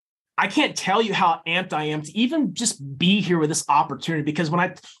I can't tell you how amped I am to even just be here with this opportunity. Because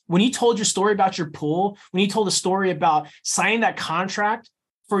when you told your story about your pool, when you told a story about signing that contract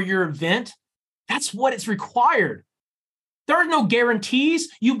for your event, that's what it's required. There are no guarantees.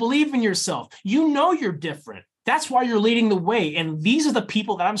 You believe in yourself. You know you're different. That's why you're leading the way. And these are the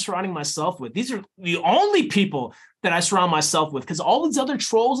people that I'm surrounding myself with. These are the only people that I surround myself with, because all these other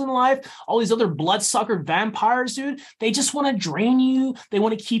trolls in life, all these other bloodsucker vampires, dude, they just want to drain you. They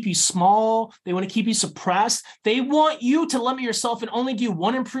want to keep you small. They want to keep you suppressed. They want you to limit yourself and only do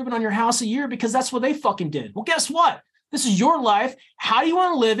one improvement on your house a year because that's what they fucking did. Well, guess what? This is your life. How do you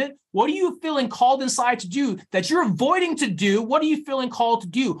want to live it? What are you feeling called inside to do that you're avoiding to do? What are you feeling called to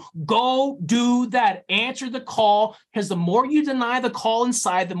do? Go do that. Answer the call, because the more you deny the call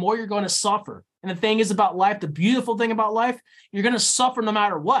inside, the more you're going to suffer. And the thing is about life, the beautiful thing about life, you're going to suffer no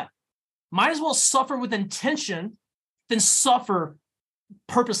matter what. Might as well suffer with intention than suffer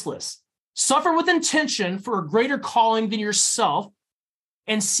purposeless. Suffer with intention for a greater calling than yourself,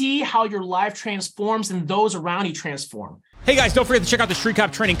 and see how your life transforms and those around you transform. Hey guys, don't forget to check out the Street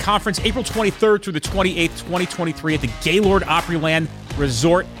Cop Training Conference, April 23rd through the 28th, 2023 at the Gaylord Opryland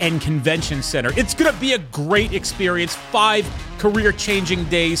Resort and Convention Center. It's going to be a great experience. 5 career-changing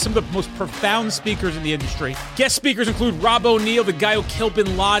days, some of the most profound speakers in the industry. Guest speakers include Rob O'Neill, the guy who killed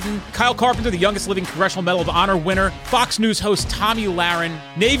Bin Laden, Kyle Carpenter, the youngest living Congressional Medal of Honor winner, Fox News host Tommy Lahren,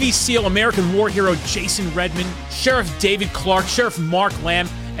 Navy SEAL American war hero Jason Redman, Sheriff David Clark, Sheriff Mark Lamb,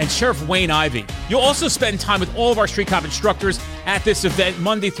 and Sheriff Wayne Ivey. You'll also spend time with all of our Street Cop instructors at this event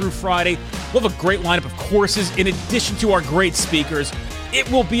Monday through Friday. We'll have a great lineup of courses in addition to our great speakers. It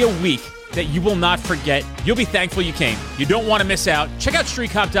will be a week that you will not forget. You'll be thankful you came. You don't want to miss out. Check out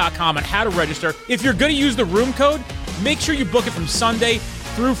streetcop.com on how to register. If you're going to use the room code, make sure you book it from Sunday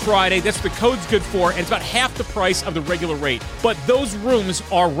through Friday. That's what the code's good for, and it's about half the price of the regular rate. But those rooms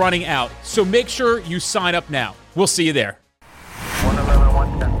are running out, so make sure you sign up now. We'll see you there. 111,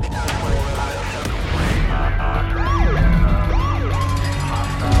 110.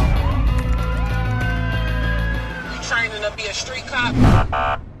 You training to be a street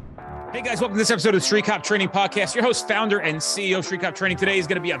cop? Hey guys, welcome to this episode of the Street Cop Training Podcast. Your host, founder, and CEO of Street Cop Training. Today is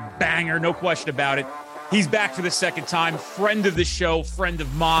going to be a banger, no question about it. He's back for the second time. Friend of the show, friend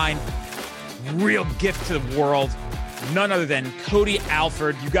of mine. Real gift to the world. None other than Cody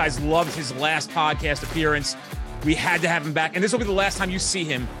Alford. You guys loved his last podcast appearance. We had to have him back. And this will be the last time you see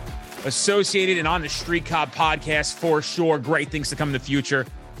him associated and on the Street Cop Podcast for sure. Great things to come in the future.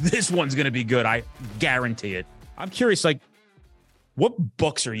 This one's going to be good. I guarantee it. I'm curious, what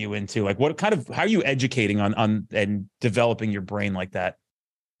books are you into? What kind of, how are you educating on and developing your brain like that?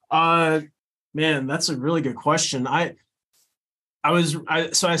 Man, that's a really good question. I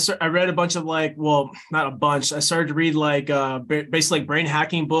read a bunch of not a bunch. I started to read basically brain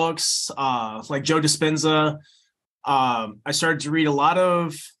hacking books, like Joe Dispenza. I started to read a lot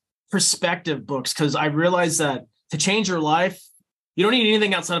of perspective books because I realized that to change your life, you don't need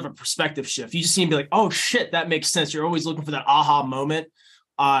anything outside of a perspective shift. You just need to be like, oh shit, that makes sense. You're always looking for that aha moment.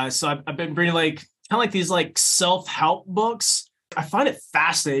 So I've been reading these self-help books. I find it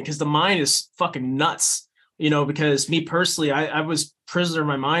fascinating because the mind is fucking nuts, because me personally, I was prisoner of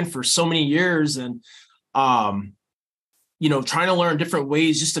my mind for so many years and, trying to learn different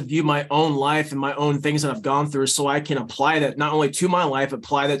ways just to view my own life and my own things that I've gone through so I can apply that not only to my life,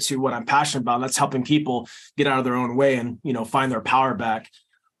 apply that to what I'm passionate about. That's helping people get out of their own way and, find their power back.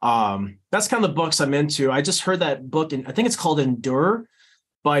 That's kind of the books I'm into. I just heard that book, and I think it's called Endure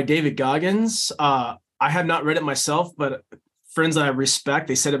by David Goggins. I have not read it myself, but friends that I respect,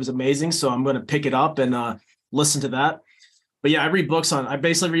 they said it was amazing. So I'm going to pick it up and listen to that. But yeah, I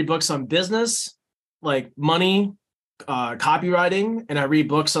basically read books on business, like money, copywriting, and I read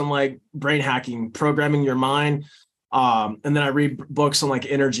books on brain hacking, programming your mind. And then I read books on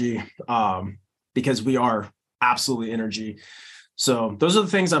energy, because we are absolutely energy. So those are the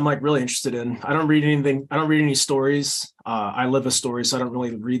things I'm really interested in. I don't read anything. I don't read any stories. I live a story, so I don't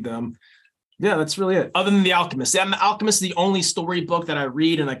really read them. Yeah, that's really it. Other than The Alchemist. Yeah, The Alchemist is the only story book that I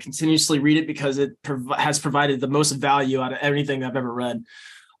read, and I continuously read it because it has provided the most value out of anything I've ever read.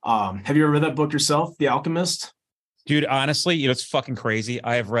 Have you ever read that book yourself, The Alchemist? Dude, honestly, it's fucking crazy.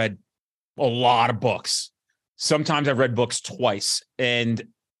 I have read a lot of books. Sometimes I've read books twice. And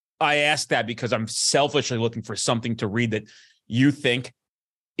I ask that because I'm selfishly looking for something to read that you think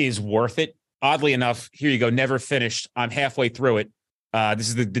is worth it. Oddly enough, here you go. Never finished. I'm halfway through it. This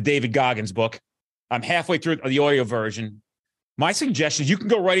is the David Goggins book. I'm halfway through the audio version. My suggestion is you can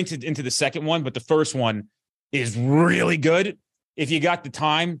go right into the second one, but the first one is really good. If you got the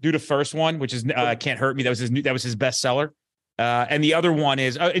time, do the first one, which is Can't Hurt Me. That was his bestseller. And the other one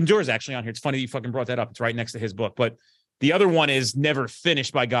is Endure is actually on here. It's funny that you fucking brought that up. It's right next to his book. But the other one is Never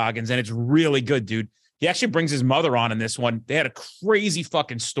Finished by Goggins, and it's really good, dude. He actually brings his mother on in this one. They had a crazy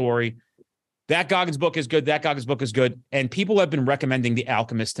fucking story. That Goggins book is good. That Goggins book is good. And people have been recommending The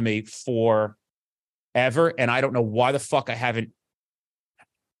Alchemist to me forever, and I don't know why the fuck I haven't.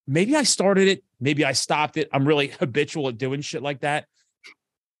 Maybe I started it. Maybe I stopped it. I'm really habitual at doing shit like that.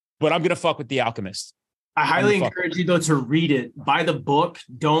 But I'm going to fuck with The Alchemist. I highly encourage you, though, to read it. Buy the book.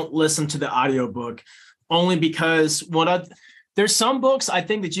 Don't listen to the audiobook. Only because there's some books I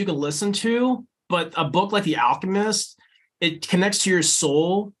think that you can listen to, but a book like The Alchemist, it connects to your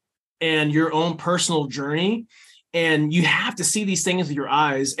soul and your own personal journey. And you have to see these things with your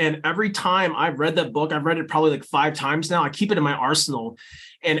eyes. And every time I've read that book, I've read it probably like 5 times now. I keep it in my arsenal.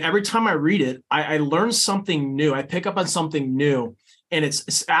 And every time I read it, I learn something new. I pick up on something new. And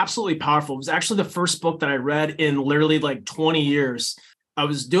it's absolutely powerful. It was actually the first book that I read in literally like 20 years. I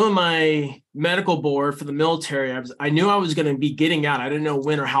was doing my medical board for the military. I knew I was going to be getting out. I didn't know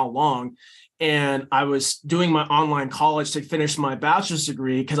when or how long. And I was doing my online college to finish my bachelor's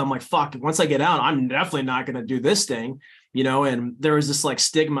degree because I'm like, fuck, once I get out, I'm definitely not going to do this thing, and there was this like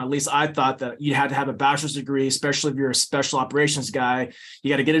stigma. At least I thought that you had to have a bachelor's degree, especially if you're a special operations guy. You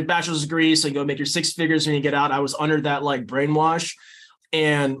got to get a bachelor's degree so you go make your 6 figures when you get out. I was under that like brainwash.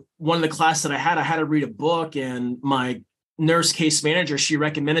 And one of the classes that I had to read a book, and my nurse case manager, she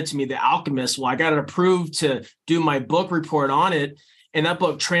recommended to me The Alchemist. Well, I got it approved to do my book report on it. And that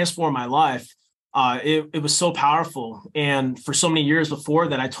book transformed my life. It was so powerful. And for so many years before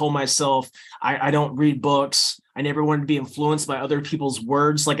that, I told myself, I don't read books. I never wanted to be influenced by other people's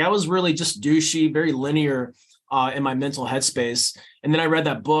words. Like I was really just douchey, very linear in my mental headspace. And then I read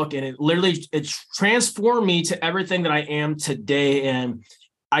that book, and it transformed me to everything that I am today. And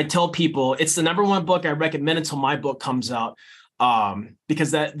I tell people it's the number one book I recommend until my book comes out,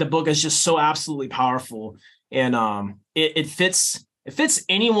 because the book is just so absolutely powerful. And it fits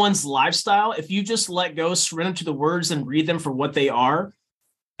anyone's lifestyle. If you just let go, surrender to the words and read them for what they are,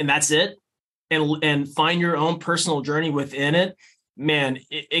 and that's it, and find your own personal journey within it, man,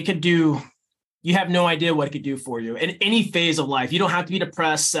 it could do. You have no idea what it could do for you in any phase of life. You don't have to be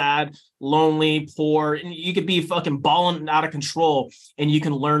depressed, sad, lonely, poor. And you could be fucking balling out of control, and you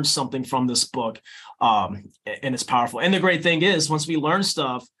can learn something from this book. And it's powerful. And the great thing is, once we learn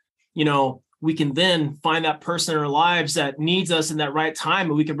stuff, we can then find that person in our lives that needs us in that right time.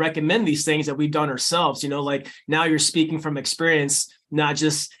 And we can recommend these things that we've done ourselves, like now you're speaking from experience, not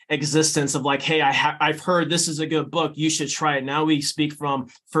just existence of like, hey, I've heard this is a good book, you should try it. Now we speak from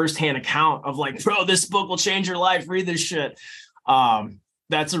firsthand account of like, bro, this book will change your life. Read this shit.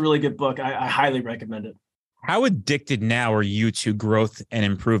 That's a really good book. I highly recommend it. How addicted now are you to growth and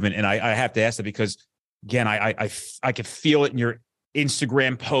improvement? And I have to ask that because, again, I can feel it in your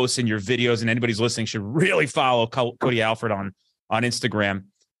Instagram posts and your videos, and anybody's listening should really follow Cody Alford on Instagram.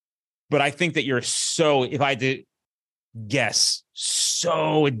 But I think that you're so, if I had to guess,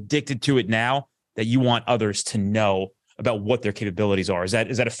 so addicted to it now that you want others to know about what their capabilities are. Is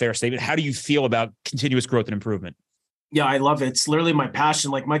that a fair statement? How do you feel about continuous growth and improvement? Yeah, I love it. It's literally my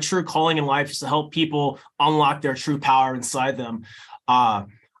passion. Like my true calling in life is to help people unlock their true power inside them. I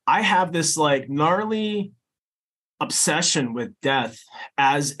have this like gnarly obsession with death,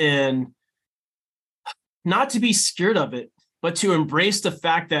 as in not to be scared of it, but to embrace the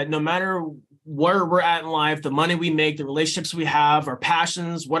fact that no matter where we're at in life, the money we make, the relationships we have, our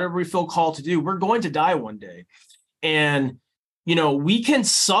passions, whatever we feel called to do, we're going to die one day. And, we can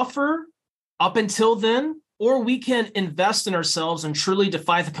suffer up until then, or we can invest in ourselves and truly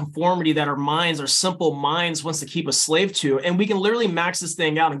defy the conformity that our simple minds wants to keep us slave to. And we can literally max this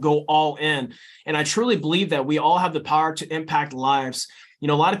thing out and go all in. And I truly believe that we all have the power to impact lives. A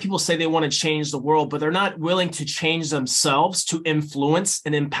lot of people say they want to change the world, but they're not willing to change themselves to influence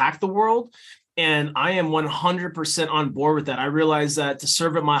and impact the world. And I am 100% on board with that. I realize that to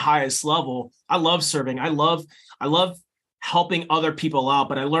serve at my highest level, I love serving. I love helping other people out.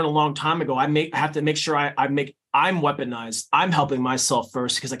 But I learned a long time ago, I have to make sure I'm weaponized. I'm helping myself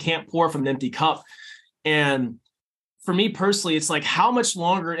first, because I can't pour from an empty cup. And for me personally, it's like, how much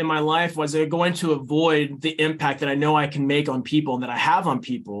longer in my life was I going to avoid the impact that I know I can make on people and that I have on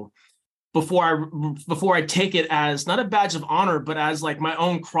people before I take it as not a badge of honor, but as like my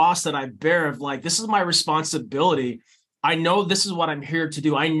own cross that I bear of like, this is my responsibility. I know this is what I'm here to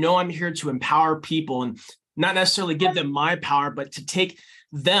do. I know I'm here to empower people and not necessarily give them my power, but to take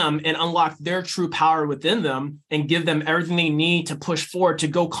them and unlock their true power within them and give them everything they need to push forward, to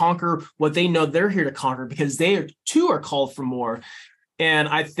go conquer what they know they're here to conquer, because they too are called for more. And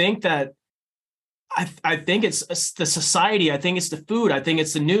I think that I think it's the society. I think it's the food. I think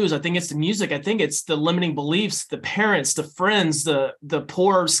it's the news. I think it's the music. I think it's the limiting beliefs, the parents, the friends, the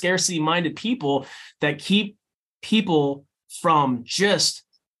poor, scarcity-minded people that keep people from just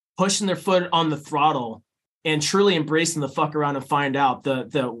pushing their foot on the throttle and truly embracing the fuck around and find out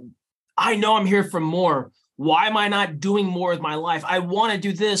I know I'm here for more. Why am I not doing more with my life? I want to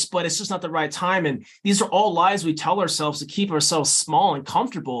do this, but it's just not the right time. And these are all lies we tell ourselves to keep ourselves small and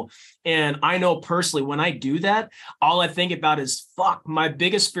comfortable. And I know personally, when I do that, all I think about is, fuck, my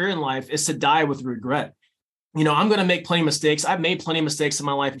biggest fear in life is to die with regret. You know, I'm going to make plenty of mistakes. I've made plenty of mistakes in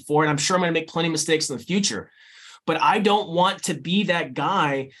my life before, and I'm sure I'm going to make plenty of mistakes in the future. But I don't want to be that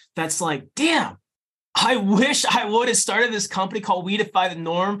guy that's like, damn, I wish I would have started this company called We Defy the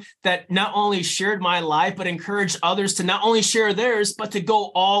Norm that not only shared my life, but encouraged others to not only share theirs, but to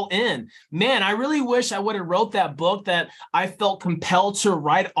go all in. Man, I really wish I would have wrote that book that I felt compelled to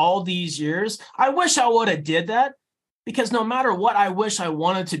write all these years. I wish I would have did that, because no matter what I wish I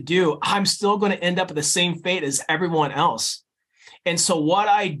wanted to do, I'm still going to end up with the same fate as everyone else. And so what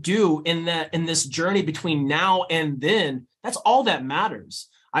I do in this journey between now and then, that's all that matters.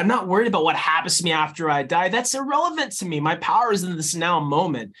 I'm not worried about what happens to me after I die. That's irrelevant to me. My power is in this now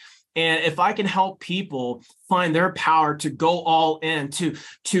moment. And if I can help people find their power to go all in, to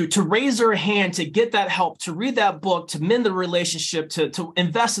raise their hand, to get that help, to read that book, to mend the relationship, to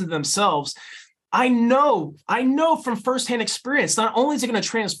invest in themselves, I know from firsthand experience, not only is it going to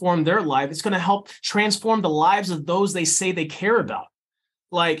transform their life, it's going to help transform the lives of those they say they care about.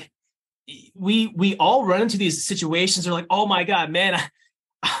 Like we all run into these situations. They're like, oh my God, man,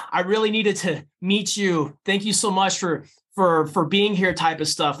 I really needed to meet you. Thank you so much for being here type of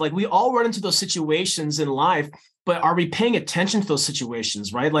stuff. Like we all run into those situations in life, but are we paying attention to those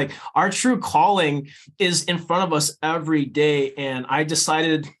situations, right? Like our true calling is in front of us every day. And I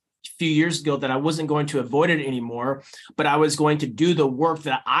decided few years ago that I wasn't going to avoid it anymore, but I was going to do the work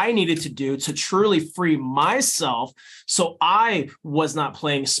that I needed to do to truly free myself so I was not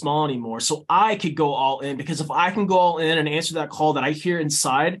playing small anymore, so I could go all in. Because if I can go all in and answer that call that I hear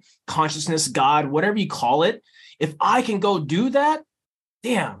inside, consciousness, God, whatever you call it, if I can go do that,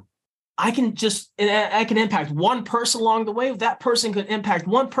 damn, I can impact one person along the way. That person could impact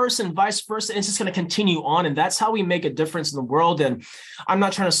one person, vice versa. And it's just going to continue on. And that's how we make a difference in the world. And I'm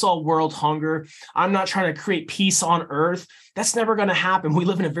not trying to solve world hunger. I'm not trying to create peace on earth. That's never going to happen. We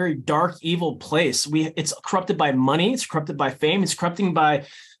live in a very dark, evil place. It's corrupted by money. It's corrupted by fame. It's corrupting by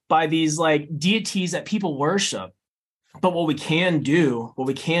these like deities that people worship. But what we can do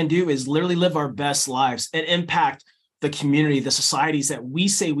is literally live our best lives and impact the community, the societies that we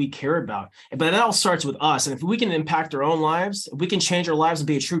say we care about. But that all starts with us. And if we can impact our own lives, if we can change our lives and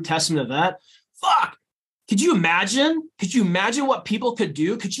be a true testament of that, fuck. Could you imagine? Could you imagine what people could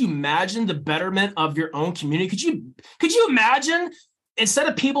do? Could you imagine the betterment of your own community? Could you imagine, instead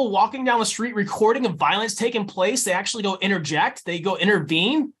of people walking down the street recording of violence taking place, they actually go interject, they go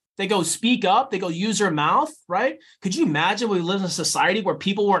intervene, they go speak up, they go use their mouth, right? Could you imagine we live in a society where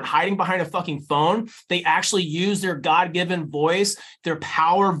people weren't hiding behind a fucking phone? They actually use their God-given voice, their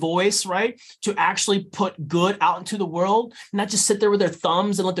power voice, right? To actually put good out into the world, not just sit there with their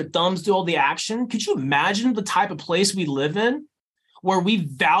thumbs and let their thumbs do all the action. Could you imagine the type of place we live in where we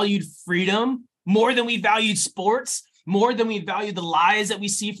valued freedom more than we valued sports, more than we valued the lies that we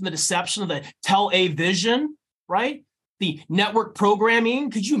see from the deception of the television, right? The network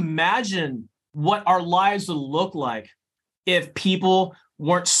programming? Could you imagine what our lives would look like if people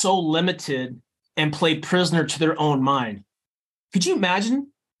weren't so limited and played prisoner to their own mind? Could you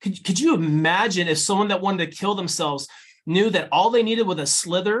imagine? Could you imagine if someone that wanted to kill themselves knew that all they needed was a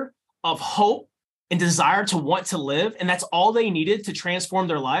slither of hope and desire to want to live, and that's all they needed to transform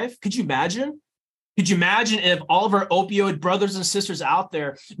their life? Could you imagine? Could you imagine if all of our opioid brothers and sisters out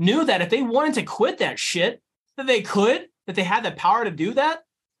there knew that if they wanted to quit that shit, that they could, that they had the power to do that,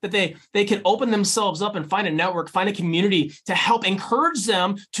 that they could open themselves up and find a network, find a community to help encourage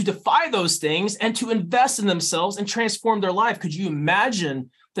them to defy those things and to invest in themselves and transform their life? Could you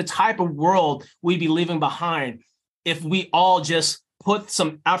imagine the type of world we'd be leaving behind if we all just put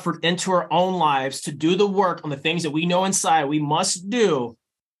some effort into our own lives to do the work on the things that we know inside we must do?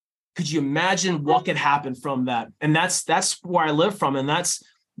 Could you imagine what could happen from that? And that's where I live from. And that's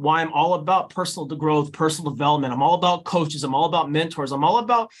why I'm all about personal growth, personal development. I'm all about coaches. I'm all about mentors. I'm all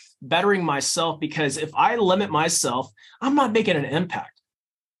about bettering myself, because if I limit myself, I'm not making an impact.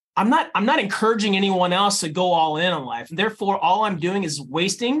 I'm not encouraging anyone else to go all in on life. Therefore, all I'm doing is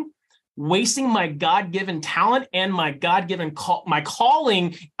wasting my God-given talent and my God-given my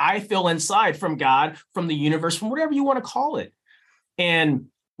calling I feel inside from God, from the universe, from whatever you want to call it. And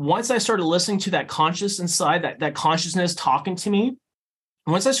once I started listening to that conscious inside, that consciousness talking to me,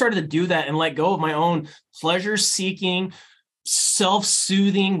 once I started to do that and let go of my own pleasure-seeking,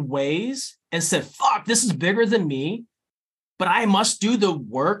 self-soothing ways and said, fuck, this is bigger than me, but I must do the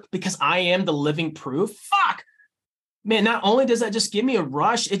work because I am the living proof. Fuck, man, not only does that just give me a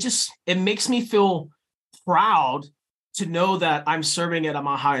rush, it makes me feel proud to know that I'm serving it at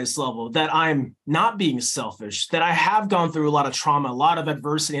my highest level, that I'm not being selfish, that I have gone through a lot of trauma, a lot of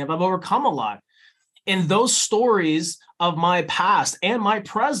adversity, and I've overcome a lot. And those stories of my past and my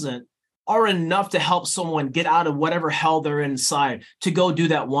present are enough to help someone get out of whatever hell they're inside, to go do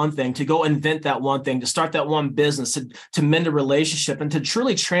that one thing, to go invent that one thing, to start that one business, to mend a relationship, and to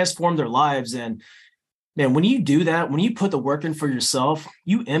truly transform their lives. And man, when you do that, when you put the work in for yourself,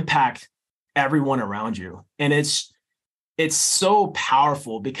 you impact everyone around you. And it's so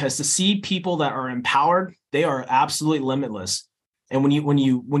powerful, because to see people that are empowered, they are absolutely limitless. And when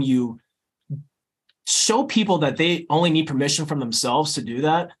you show people that they only need permission from themselves to do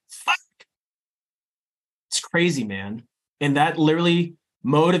that, fuck, it's crazy, man. And that literally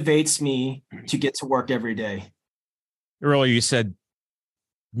motivates me to get to work every day. Earlier, you said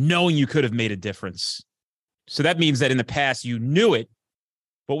knowing you could have made a difference. So that means that in the past you knew it.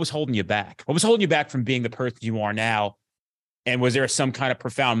 What was holding you back? What was holding you back from being the person you are now? And was there some kind of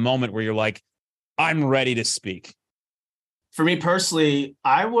profound moment where you're like, I'm ready to speak? For me personally,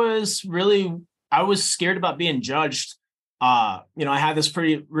 I was scared about being judged. I had this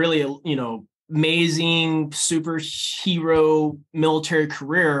really amazing superhero military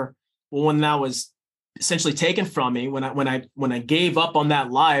career. Well, when that was essentially taken from me, when I gave up on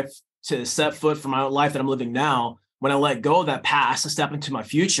that life to set foot for my own life that I'm living now, when I let go of that past and step into my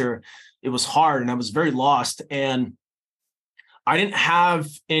future, it was hard and I was very lost. And I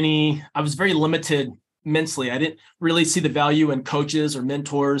was very limited mentally. I didn't really see the value in coaches or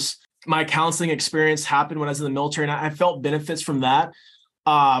mentors. My counseling experience happened when I was in the military, and I felt benefits from that.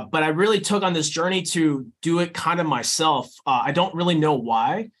 But I really took on this journey to do it kind of myself. I don't really know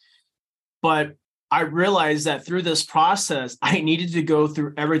why, but I realized that through this process, I needed to go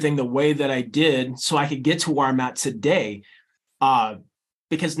through everything the way that I did so I could get to where I'm at today.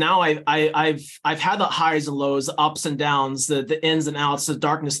 Because now I've had the highs and lows, the ups and downs, the ins and outs, the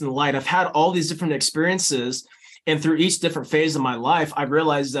darkness and the light. I've had all these different experiences. And through each different phase of my life, I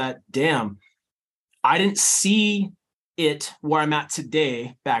realized that, damn, I didn't see it where I'm at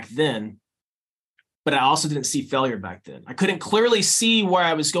today back then, but I also didn't see failure back then. I couldn't clearly see where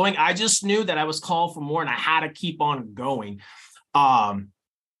I was going. I just knew that I was called for more and I had to keep on going. And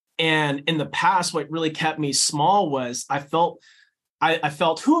in the past, what really kept me small was I felt,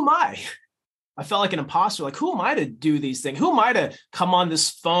 who am I? I felt like an imposter. Like, who am I to do these things? Who am I to come on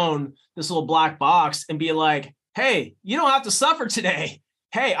this phone, this little black box, and be like, hey, you don't have to suffer today.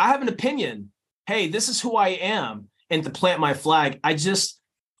 Hey, I have an opinion. Hey, this is who I am. And to plant my flag. I guess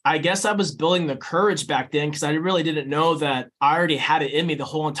I was building the courage back then because I really didn't know that I already had it in me the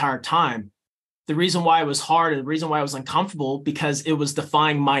whole entire time. The reason why it was hard and the reason why I was uncomfortable, because it was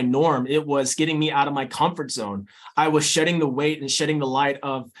defying my norm. It was getting me out of my comfort zone. I was shedding the weight and shedding the light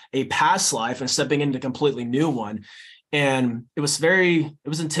of a past life and stepping into a completely new one. And it was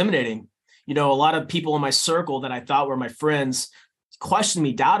intimidating. A lot of people in my circle that I thought were my friends questioned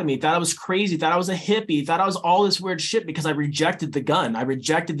me, doubted me, thought I was crazy, thought I was a hippie, thought I was all this weird shit because I rejected the gun. I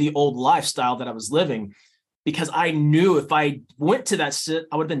rejected the old lifestyle that I was living because I knew if I went to that shit,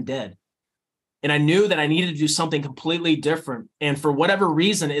 I would have been dead. And I knew that I needed to do something completely different. And for whatever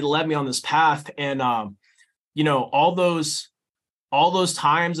reason, it led me on this path. And, all those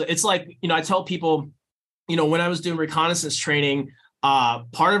times, it's like, I tell people, when I was doing reconnaissance training,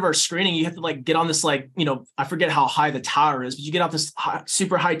 part of our screening, you have to get on this, I forget how high the tower is, but you get off this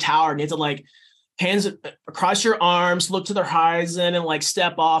super high tower and you have to hands across your arms, look to the horizon and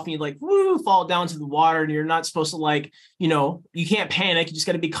step off and you fall down to the water, and you're not supposed to you can't panic. You just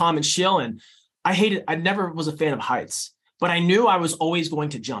got to be calm and chill. And I never was a fan of heights, but I knew I was always going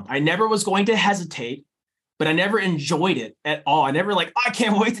to jump. I never was going to hesitate, but I never enjoyed it at all. I never I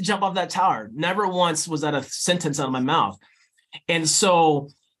can't wait to jump off that tower. Never once was that a sentence out of my mouth. And so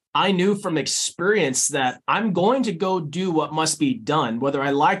I knew from experience that I'm going to go do what must be done, whether I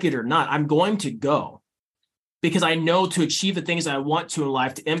like it or not. I'm going to go because I know to achieve the things that I want to in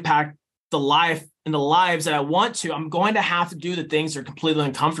life, to impact the life and the lives that I want to, I'm going to have to do the things that are completely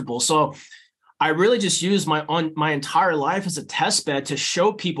uncomfortable. So I really just use my entire life as a test bed to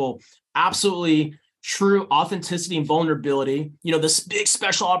show people absolutely true authenticity and vulnerability. This big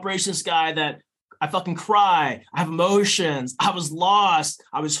special operations guy that I fucking cry. I have emotions. I was lost.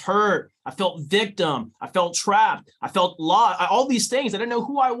 I was hurt. I felt victim. I felt trapped. I felt lost. All these things. I didn't know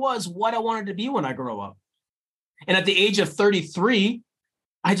who I was, what I wanted to be when I grow up. And at the age of 33,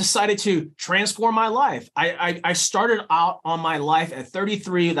 I decided to transform my life. I started out on my life at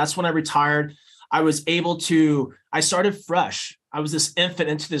 33. That's when I retired. I started fresh. I was this infant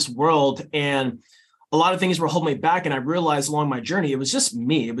into this world, and a lot of things were holding me back. And I realized along my journey, it was just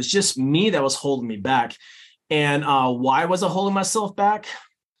me. It was just me that was holding me back. And why was I holding myself back?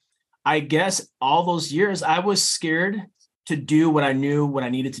 I guess all those years I was scared to do what I knew what I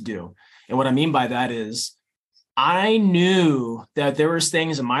needed to do. And what I mean by that is I knew that there was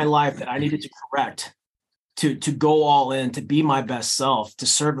things in my life that I needed to correct, to go all in, to be my best self, to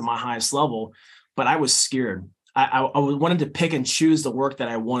serve at my highest level. But I was scared. I wanted to pick and choose the work that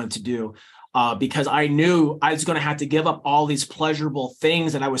I wanted to do because I knew I was going to have to give up all these pleasurable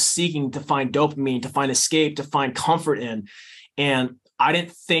things that I was seeking to find dopamine, to find escape, to find comfort in. And I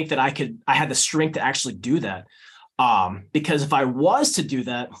didn't think that I had the strength to actually do that. Because if I was to do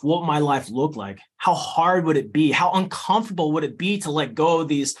that, what would my life look like? How hard would it be? How uncomfortable would it be to let go of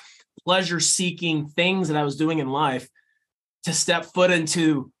these pleasure-seeking things that I was doing in life to step foot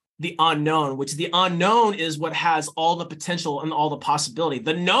into the unknown, which the unknown is what has all the potential and all the possibility.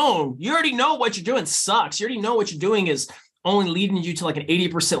 The known, you already know what you're doing sucks. You already know what you're doing is only leading you to like an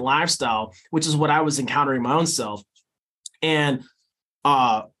 80% lifestyle, which is what I was encountering my own self. And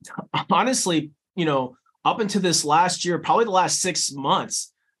honestly, up until this last year, probably the last 6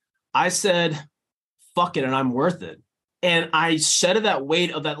 months, I said, fuck it, and I'm worth it. And I shedded that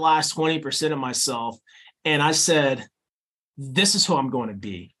weight of that last 20% of myself. And I said, this is who I'm going to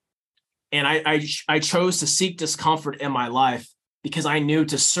be. And I chose to seek discomfort in my life because I knew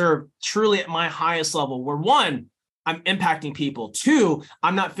to serve truly at my highest level, where one, I'm impacting people. Two,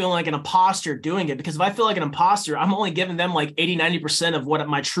 I'm not feeling like an imposter doing it, because if I feel like an imposter, I'm only giving them like 80-90% of what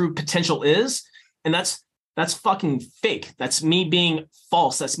my true potential is. And that's fucking fake. That's me being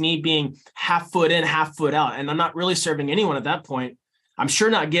false. That's me being half foot in, half foot out. And I'm not really serving anyone at that point. I'm sure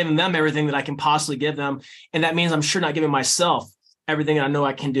not giving them everything that I can possibly give them. And that means I'm sure not giving myself everything I know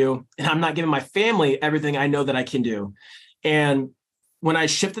I can do. And I'm not giving my family everything I know that I can do. And when I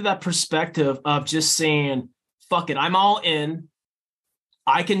shifted that perspective of just saying, fuck it, I'm all in,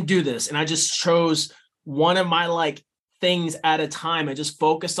 I can do this. And I just chose one of my things at a time. I just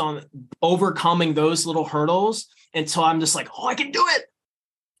focused on overcoming those little hurdles until I'm just like, oh, I can do it.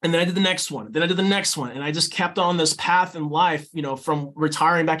 And then I did the next one. Then I did the next one. And I just kept on this path in life, from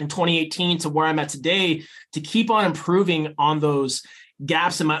retiring back in 2018 to where I'm at today, to keep on improving on those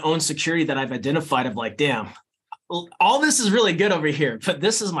gaps in my own security that I've identified of damn, all this is really good over here, but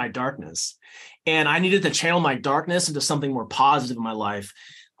this is my darkness. And I needed to channel my darkness into something more positive in my life.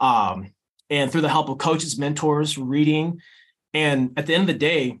 And through the help of coaches, mentors, reading, and at the end of the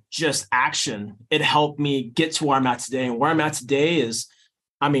day, just action, it helped me get to where I'm at today. And where I'm at today is,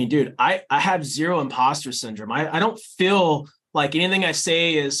 dude, I have zero imposter syndrome. I don't feel like anything I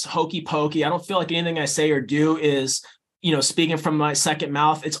say is hokey pokey. I don't feel like anything I say or do is, speaking from my second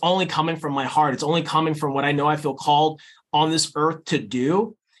mouth. It's only coming from my heart. It's only coming from what I know I feel called on this earth to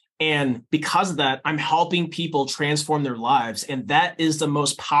do. And because of that, I'm helping people transform their lives. And that is the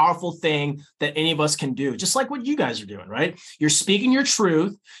most powerful thing that any of us can do. Just like what you guys are doing, right? You're speaking your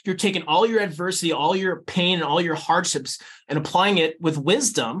truth. You're taking all your adversity, all your pain, and all your hardships and applying it with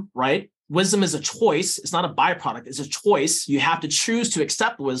wisdom, right? Wisdom is a choice. It's not a byproduct. It's a choice. You have to choose to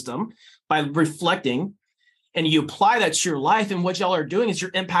accept wisdom by reflecting, and you apply that to your life. And what y'all are doing is you're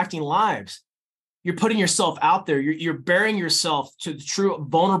impacting lives. You're putting yourself out there. You're bearing yourself to the true,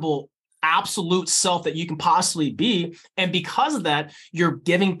 vulnerable, absolute self that you can possibly be. And because of that, you're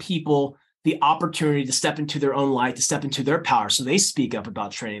giving people the opportunity to step into their own light, to step into their power. So they speak up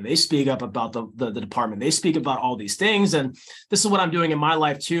about training. They speak up about the department. They speak about all these things. And this is what I'm doing in my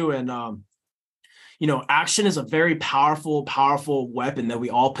life too. And, action is a very powerful, powerful weapon that we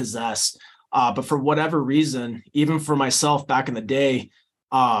all possess. But for whatever reason, even for myself back in the day,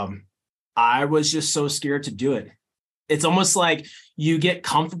 I was just so scared to do it. It's almost like you get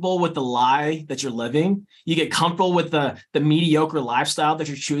comfortable with the lie that you're living. You get comfortable with the mediocre lifestyle that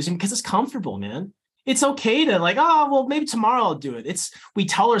you're choosing because it's comfortable, man. It's okay to maybe tomorrow I'll do it. We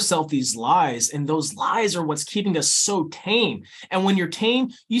tell ourselves these lies, and those lies are what's keeping us so tame. And when you're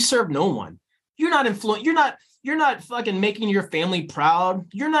tame, you serve no one. You're not influenced. You're not fucking making your family proud.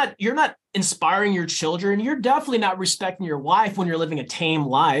 You're not inspiring your children. You're definitely not respecting your wife when you're living a tame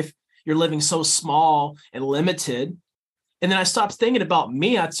life. You're living so small and limited. And then I stopped thinking about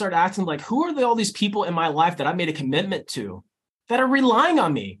me. I'd start acting like, who are all these people in my life that I made a commitment to that are relying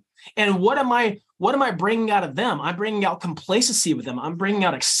on me? And what am I What am I bringing out of them? I'm bringing out complacency with them. I'm bringing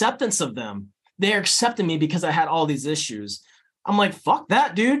out acceptance of them. They're accepting me because I had all these issues. I'm like, fuck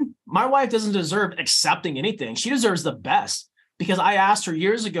that, dude. My wife doesn't deserve accepting anything. She deserves the best, because I asked her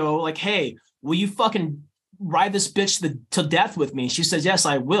years ago, like, hey, will you fucking ride this bitch to death with me? She says, yes,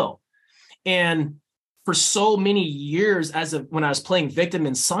 I will. And for so many years, when I was playing victim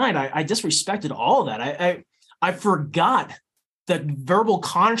inside, I disrespected all of that. I forgot the verbal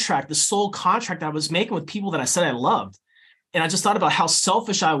contract, the soul contract I was making with people that I said I loved. And I just thought about how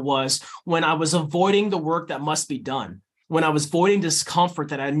selfish I was when I was avoiding the work that must be done, when I was avoiding discomfort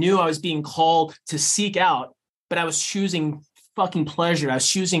that I knew I was being called to seek out, but I was choosing fucking pleasure. I was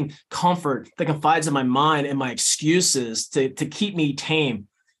choosing comfort that confides in my mind and my excuses to keep me tame.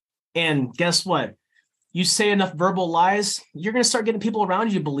 And guess what? You say enough verbal lies, you're going to start getting people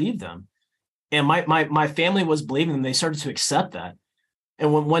around you to believe them. And my family was believing them. They started to accept that.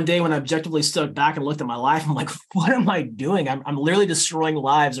 And one day when I objectively stood back and looked at my life, I'm like, what am I doing? I'm literally destroying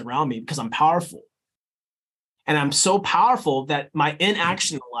lives around me because I'm powerful. And I'm so powerful that my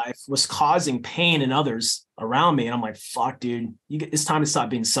inaction in life was causing pain in others around me. And I'm like, fuck, dude, it's time to stop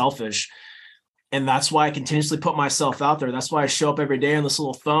being selfish. And that's why I continuously put myself out there. That's why I show up every day on this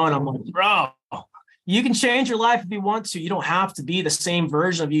little phone. I'm like, bro, you can change your life if you want to. You don't have to be the same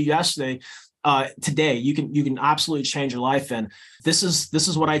version of you yesterday. Today, you can absolutely change your life. And this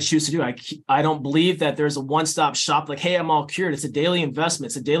is what I choose to do. I don't believe that there's a one-stop shop like, hey, I'm all cured. It's a daily investment.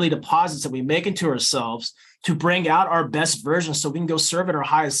 It's a daily deposit that we make into ourselves to bring out our best version so we can go serve at our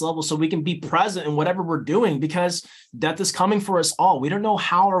highest level, so we can be present in whatever we're doing, because death is coming for us all. We don't know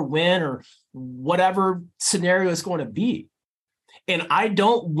how or when or whatever scenario is going to be. And I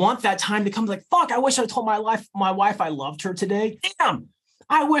don't want that time to come like, fuck, I wish I told my wife I loved her today. Damn.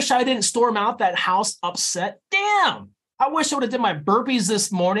 I wish I didn't storm out that house upset. Damn. I wish I would have did my burpees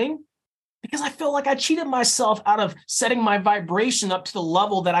this morning, because I feel like I cheated myself out of setting my vibration up to the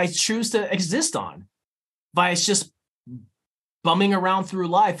level that I choose to exist on by just bumming around through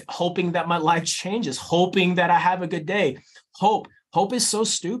life, hoping that my life changes, hoping that I have a good day. Hope is so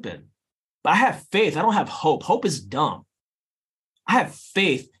stupid, but I have faith. I don't have hope. Hope is dumb. I have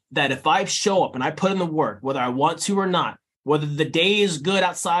faith that if I show up and I put in the work, whether I want to or not, whether the day is good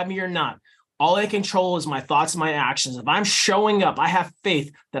outside me or not, all I control is my thoughts and my actions. If I'm showing up, I have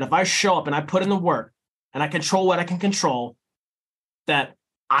faith that if I show up and I put in the work and I control what I can control, that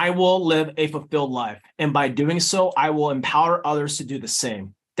I will live a fulfilled life. And by doing so, I will empower others to do the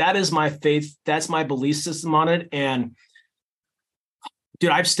same. That is my faith. That's my belief system on it. And dude,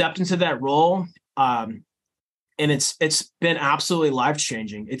 I've stepped into that role. And it's been absolutely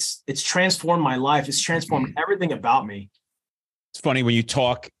life-changing. It's transformed my life. It's transformed everything about me. It's funny when you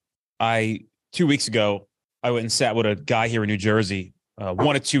talk. 2 weeks ago, I went and sat with a guy here in New Jersey,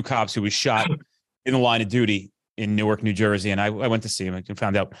 one of two cops who was shot in the line of duty in Newark, New Jersey. And I went to see him and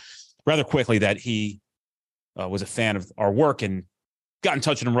found out rather quickly that he was a fan of our work and got in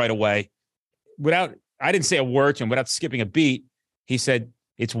touch with him right away. I didn't say a word to him, without skipping a beat. He said,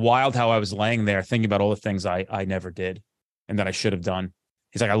 it's wild how I was laying there thinking about all the things I never did and that I should have done.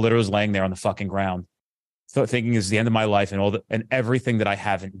 He's like, I literally was laying there on the fucking ground, thinking it's the end of my life and everything that I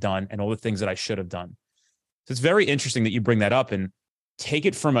haven't done and all the things that I should have done. So it's very interesting that you bring that up and take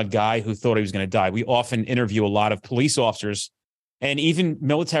it from a guy who thought he was going to die. We often interview a lot of police officers and even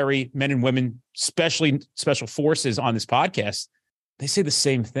military men and women, especially special forces on this podcast. They say the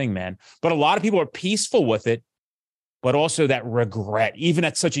same thing, man. But a lot of people are peaceful with it, but also that regret, even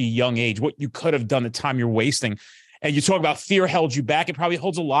at such a young age, what you could have done, the time you're wasting. And you talk about fear held you back. It probably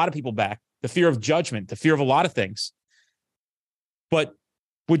holds a lot of people back. The fear of judgment, the fear of a lot of things. But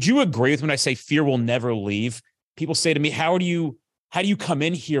would you agree with when I say fear will never leave? People say to me, how do you come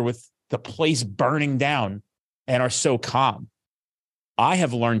in here with the place burning down and are so calm? I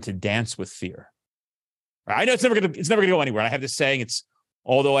have learned to dance with fear. I know it's never gonna go anywhere. I have this saying, it's,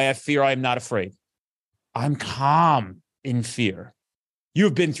 although I have fear, I am not afraid. I'm calm in fear. You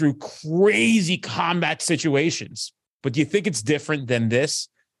have been through crazy combat situations, but do you think it's different than this?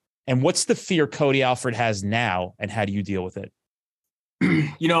 And what's the fear Cody Alford has now, and how do you deal with it?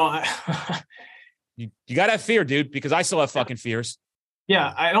 You got to have fear, dude, because I still have fucking fears.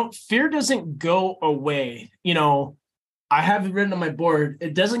 Yeah, fear doesn't go away. I have it written on my board.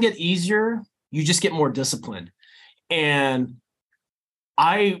 It doesn't get easier. You just get more disciplined. And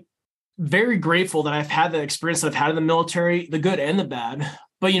I'm very grateful that I've had the experience that I've had in the military, the good and the bad.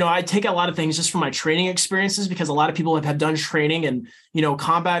 But, I take a lot of things just from my training experiences, because a lot of people have done training, and,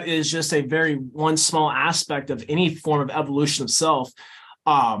 combat is just a very one small aspect of any form of evolution of self.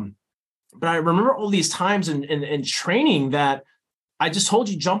 But I remember all these times in training that I just told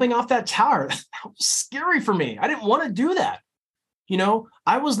you, jumping off that tower, that was scary for me. I didn't want to do that. You know,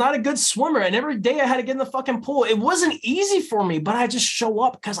 I was not a good swimmer, and every day I had to get in the fucking pool. It wasn't easy for me, but I just show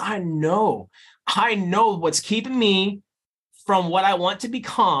up because I know what's keeping me from what I want to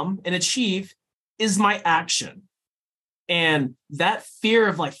become and achieve is my action. And that fear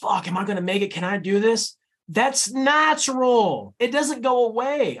of like, fuck, am I going to make it? Can I do this? That's natural. It doesn't go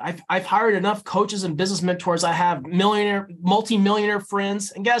away. I've hired enough coaches and business mentors. I have multi-millionaire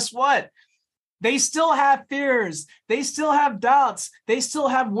friends. And guess what? They still have fears. They still have doubts. They still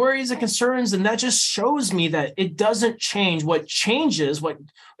have worries and concerns. And that just shows me that it doesn't change. What changes,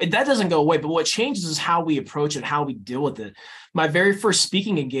 that doesn't go away, but what changes is how we approach it, how we deal with it. My very first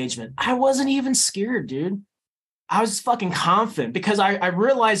speaking engagement, I wasn't even scared, dude. I was fucking confident because I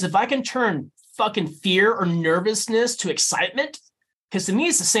realized if I can turn fucking fear or nervousness to excitement, because to me,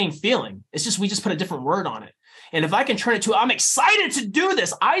 it's the same feeling. It's just, we just put a different word on it. And if I can turn it to, I'm excited to do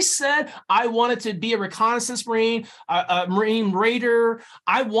this. I said I wanted to be a reconnaissance Marine, a Marine Raider.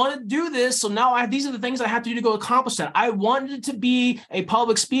 I want to do this. So now these are the things I have to do to go accomplish that. I wanted to be a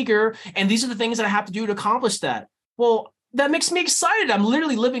public speaker, and these are the things that I have to do to accomplish that. Well, that makes me excited. I'm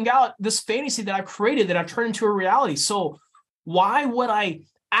literally living out this fantasy that I've created that I've turned into a reality. So why would I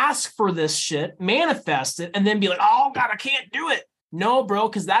ask for this shit, manifest it, and then be like, oh God, I can't do it? No, bro,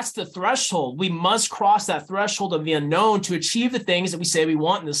 because that's the threshold. We must cross that threshold of the unknown to achieve the things that we say we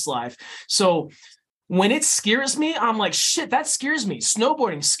want in this life. So when it scares me, I'm like, shit, that scares me.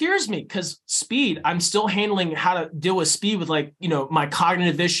 Snowboarding scares me because speed, I'm still handling how to deal with speed with like, you know, my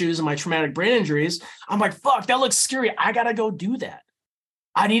cognitive issues and my traumatic brain injuries. I'm like, fuck, that looks scary. I got to go do that.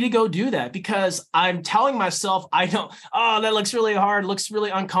 I need to go do that because I'm telling myself, that looks really hard, looks really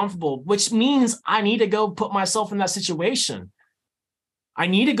uncomfortable, which means I need to go put myself in that situation. I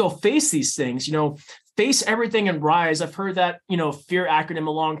need to go face these things, you know, face everything and rise. I've heard that, you know, fear acronym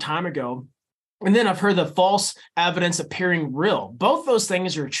a long time ago. And then I've heard the false evidence appearing real. Both those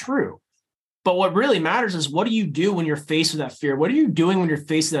things are true. But what really matters is what do you do when you're faced with that fear? What are you doing when you're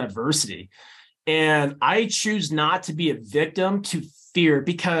faced with adversity? And I choose not to be a victim to fear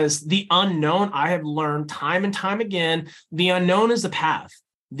because the unknown, I have learned time and time again, the unknown is the path.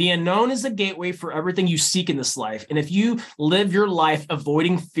 The unknown is the gateway for everything you seek in this life. And if you live your life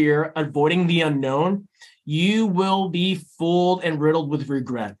avoiding fear, avoiding the unknown, you will be fooled and riddled with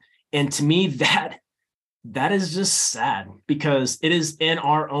regret. And to me, that is just sad because it is in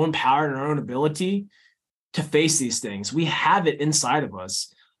our own power and our own ability to face these things. We have it inside of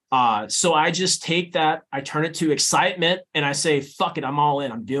us. So I just take that, I turn it to excitement and I say, fuck it, I'm all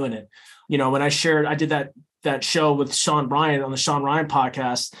in, I'm doing it. You know, when I did that show with Sean Ryan on the Sean Ryan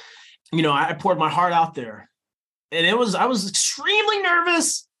podcast, you know, I poured my heart out there and I was extremely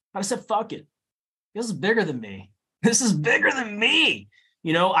nervous. I said, fuck it. This is bigger than me. This is bigger than me.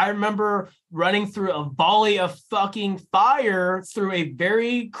 You know, I remember running through a volley of fucking fire through a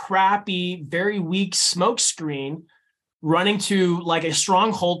very crappy, very weak smoke screen, running to like a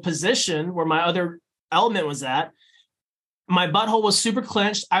stronghold position where my other element was at. My butthole was super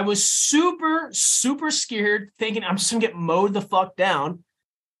clenched. I was super, super scared, thinking I'm just gonna get mowed the fuck down.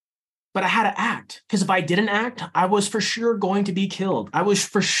 But I had to act because if I didn't act, I was for sure going to be killed. I was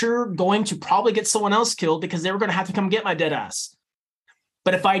for sure going to probably get someone else killed because they were going to have to come get my dead ass.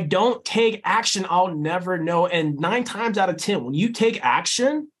 But if I don't take action, I'll never know. And 9 times out of 10, when you take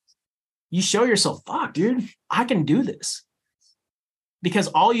action, you show yourself, fuck, dude, I can do this. Because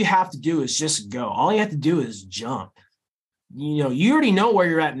all you have to do is just go. All you have to do is jump. You know, you already know where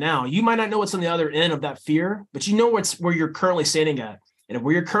you're at now. You might not know what's on the other end of that fear, but you know where you're currently standing at. And if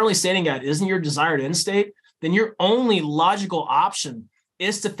where you're currently standing at isn't your desired end state, then your only logical option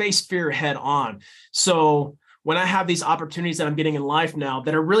is to face fear head on. So when I have these opportunities that I'm getting in life now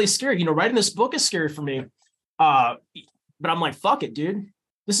that are really scary, you know, writing this book is scary for me. But I'm like, fuck it, dude.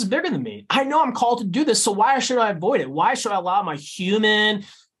 This is bigger than me. I know I'm called to do this. So why should I avoid it? Why should I allow my human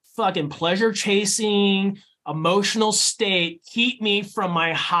fucking pleasure chasing emotional state keep me from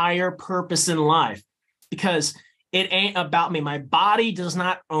my higher purpose in life? Because it ain't about me. My body does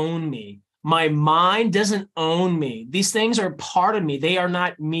not own me. My mind doesn't own me. These things are part of me. They are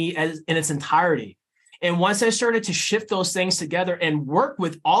not me in its entirety. And once I started to shift those things together and work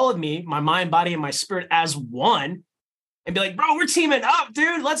with all of me, my mind, body, and my spirit as one, and be like, bro, we're teaming up,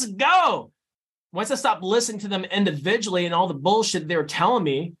 dude. Let's go. Once I stopped listening to them individually and all the bullshit they were telling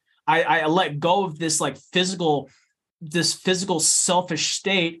me, I let go of this physical selfish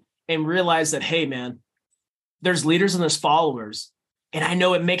state and realized that, hey, man, there's leaders and there's followers. And I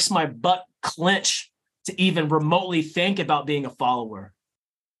know it makes my butt clench to even remotely think about being a follower.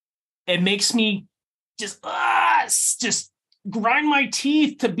 It makes me just grind my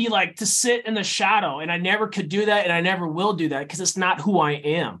teeth to be like, to sit in the shadow. And I never could do that. And I never will do that because it's not who I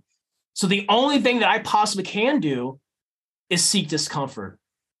am. So the only thing that I possibly can do is seek discomfort.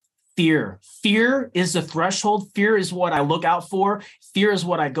 Fear is the threshold. Fear is what I look out for. Fear is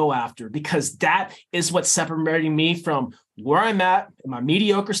what I go after, because that is what's separating me from where I'm at in my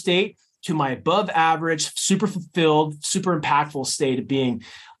mediocre state to my above average, super fulfilled, super impactful state of being.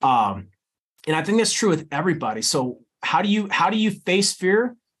 And I think that's true with everybody. So how do you face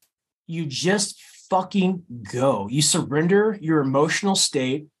fear? You just fucking go. You surrender your emotional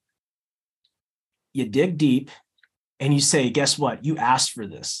state. You dig deep and you say, guess what? You asked for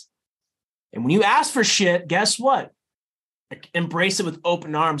this. And when you ask for shit, guess what? Embrace it with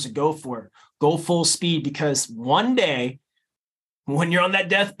open arms and go for it. Go full speed, because one day when you're on that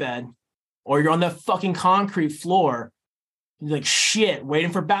deathbed or you're on that fucking concrete floor, you're like, shit,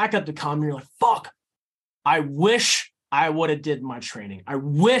 waiting for backup to come. And you're like, fuck, I wish I would have did my training. I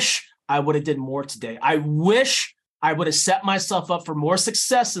wish I would have did more today. I wish I would have set myself up for more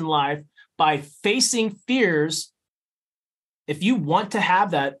success in life by facing fears. If you want to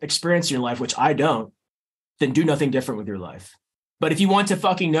have that experience in your life, which I don't, then do nothing different with your life. But if you want to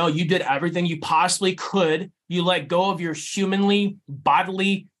fucking know you did everything you possibly could, you let go of your humanly,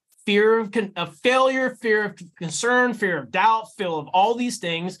 bodily fear of failure, fear of concern, fear of doubt, fear of all these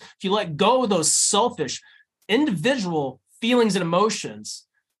things. If you let go of those selfish, individual feelings and emotions,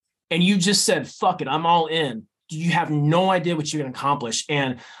 and you just said, fuck it, I'm all in, you have no idea what you're going to accomplish.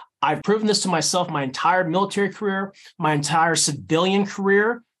 And I've proven this to myself my entire military career, my entire civilian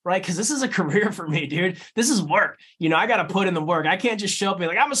career, right? Because this is a career for me, dude. This is work. You know, I got to put in the work. I can't just show up and be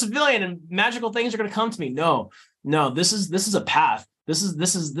like, I'm a civilian and magical things are going to come to me. No, this is a path. This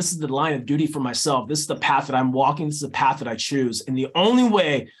is the line of duty for myself. This is the path that I'm walking. This is the path that I choose. And the only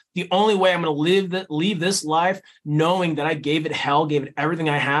way I'm going to leave this life knowing that I gave it hell, gave it everything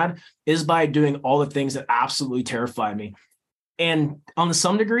I had, is by doing all the things that absolutely terrify me. And on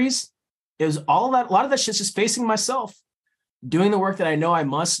some degrees, it was all that, a lot of that shit's just facing myself, doing the work that I know I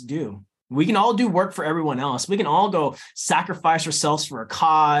must do. We can all do work for everyone else. We can all go sacrifice ourselves for a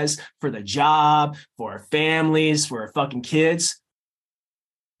cause, for the job, for our families, for our fucking kids.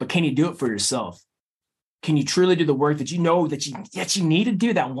 But can you do it for yourself? Can you truly do the work that you know that you need to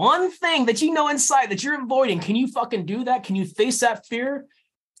do? That one thing that you know inside that you're avoiding. Can you fucking do that? Can you face that fear?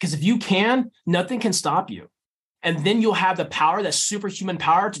 Because if you can, nothing can stop you. And then you'll have the power, that superhuman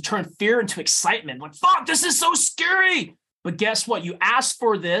power, to turn fear into excitement. Like, fuck, this is so scary. But guess what? You asked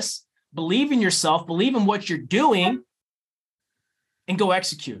for this. Believe in yourself. Believe in what you're doing. And go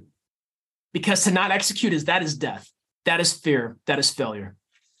execute. Because to not execute is death. That is fear. That is failure.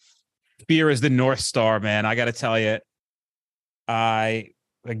 Fear is the North Star, man. I got to tell you, I,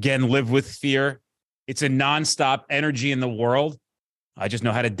 again, live with fear. It's a nonstop energy in the world. I just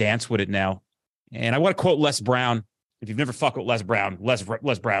know how to dance with it now. And I want to quote Les Brown. If you've never fucked with Les Brown,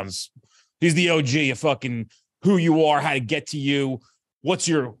 Les Brown's, he's the OG of fucking who you are, how to get to you, what's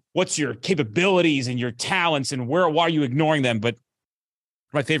your capabilities and your talents, and why are you ignoring them? But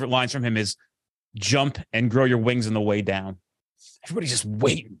my favorite lines from him is, jump and grow your wings on the way down. Everybody's just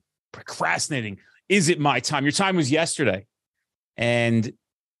waiting, procrastinating. Is it my time? Your time was yesterday. And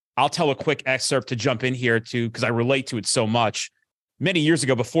I'll tell a quick excerpt to jump in here too, because I relate to it so much. Many years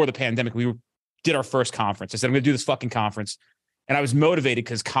ago, before the pandemic, we did our first conference. I said, I'm going to do this fucking conference. And I was motivated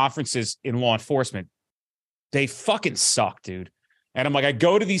because conferences in law enforcement, they fucking suck, dude. And I'm like, I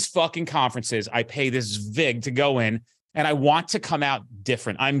go to these fucking conferences. I pay this VIG to go in, and I want to come out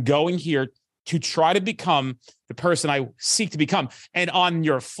different. I'm going here to try to become the person I seek to become. And on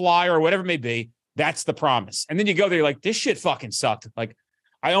your flyer or whatever it may be, that's the promise. And then you go there, you're like, this shit fucking sucked. Like,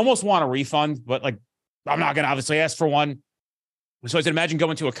 I almost want a refund, but like, I'm not going to obviously ask for one. So I said, imagine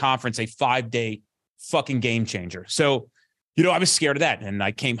going to a conference, a 5-day fucking game changer. So, you know, I was scared of that. And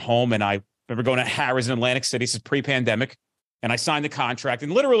I came home, and I remember going to Harrah's in Atlantic City. This is pre-pandemic. And I signed the contract,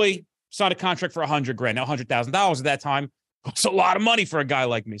 and literally signed a contract for $100,000. Now, $100,000 at that time was a lot of money for a guy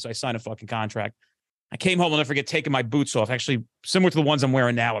like me. So I signed a fucking contract. I came home, I'll never forget, taking my boots off. Actually, similar to the ones I'm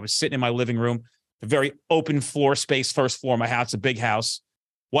wearing now. I was sitting in my living room, a very open floor space, first floor of my house, a big house.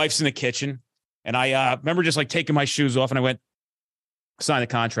 Wife's in the kitchen. And I remember just like taking my shoes off, and I went, sign the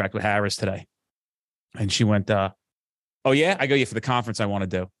contract with Harrah's today. And she went, oh yeah? I go, yeah, for the conference I want to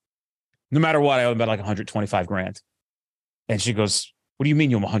do. No matter what, I owe them about like $125,000. And she goes, what do you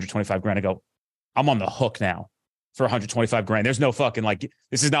mean you owe $125,000? I go, I'm on the hook now for $125,000. There's no fucking, like,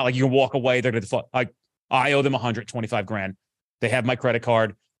 this is not like you can walk away. They're going to like, I owe them $125,000. They have my credit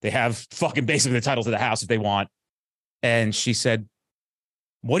card. They have fucking basically the title to the house if they want. And she said,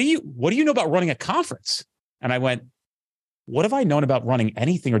 what do you know about running a conference? And I went, what have I known about running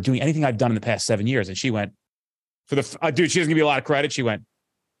anything or doing anything I've done in the past 7 years? And she went, dude, she doesn't give me a lot of credit. She went,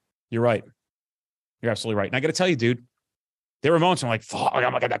 you're right. You're absolutely right. And I got to tell you, dude, there were moments I'm like, fuck,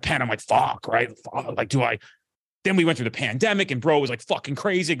 I'm like, at that pen. I'm like, fuck, right? Fuck, like, then we went through the pandemic and bro, it was like fucking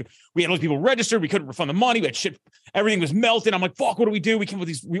crazy. We had all these people registered. We couldn't refund the money. We had shit. Everything was melting. I'm like, fuck, what do we do? We came up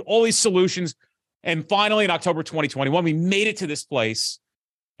with all these solutions. And finally in October 2021, we made it to this place.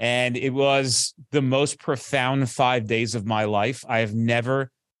 And it was the most profound 5 days of my life. I have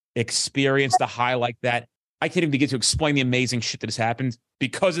never experienced a high like that. I can't even begin to explain the amazing shit that has happened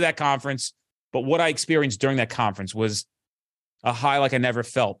because of that conference. But what I experienced during that conference was a high like I never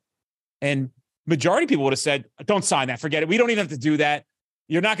felt. And majority of people would have said, don't sign that. Forget it. We don't even have to do that.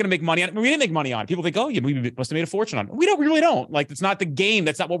 You're not going to make money on it. We didn't make money on it. People think, oh, yeah, we must have made a fortune on it. We really don't. Like, it's not the game.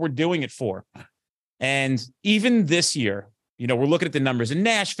 That's not what we're doing it for. And even this year, we're looking at the numbers in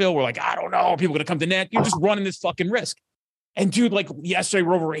Nashville. We're like, I don't know. Are people going to come to net? You're just running this fucking risk. And dude, like yesterday,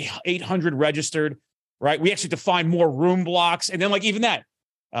 we're over 800 registered, right? We actually defined more room blocks. And then like even that,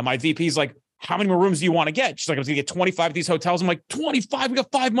 my VP's like, how many more rooms do you want to get? She's like, I was going to get 25 at these hotels. I'm like, 25? We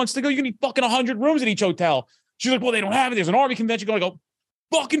got 5 months to go. You're going to need fucking 100 rooms at each hotel. She's like, well, they don't have it. There's an Army convention going to go,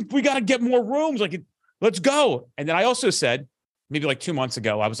 fucking, we got to get more rooms. Like, let's go. And then I also said, maybe like 2 months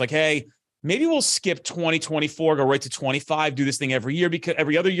ago, I was like, hey, maybe we'll skip 2024, go right to 25, do this thing every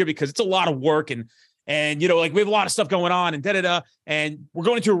other year, because it's a lot of work. And like we have a lot of stuff going on and and we're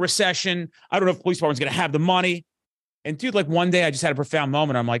going into a recession. I don't know if the police department's going to have the money. And dude, like one day I just had a profound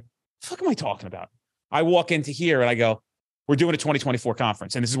moment. I'm like, what the fuck am I talking about? I walk into here and I go, we're doing a 2024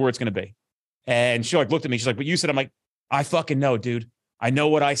 conference and this is where it's going to be. And she like looked at me. She's like, but you said, I'm like, I fucking know, dude. I know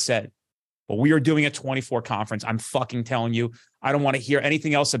what I said, but we are doing a 24 conference. I'm fucking telling you, I don't want to hear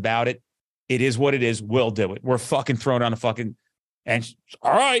anything else about it. It is what it is. We'll do it. We're fucking throwing on a fucking, and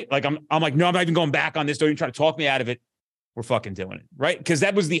all right. Like, I'm like, no, I'm not even going back on this. Don't even try to talk me out of it. We're fucking doing it. Right. Because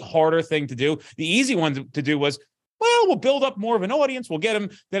that was the harder thing to do. The easy one to do was, well, we'll build up more of an audience. We'll get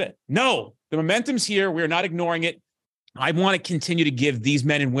them. No, the momentum's here. We're not ignoring it. I want to continue to give these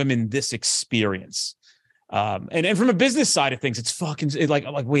men and women this experience. And from a business side of things, it's like,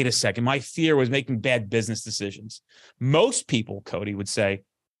 wait a second. My fear was making bad business decisions. Most people, Cody, would say,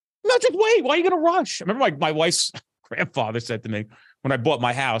 no, just wait. Why are you going to rush? I remember my wife's grandfather said to me when I bought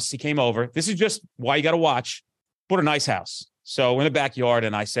my house, he came over. This is just why you got to watch. Bought a nice house. So in the backyard,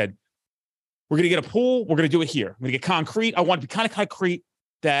 and I said, we're going to get a pool. We're going to do it here. I'm going to get concrete. I want it to be kind of concrete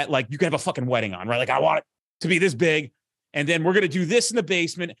that like you can have a fucking wedding on, right? Like I want it to be this big. And then we're going to do this in the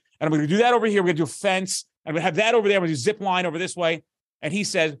basement. And I'm going to do that over here. We're going to do a fence. I'm going to have that over there. I'm going to do zip line over this way. And he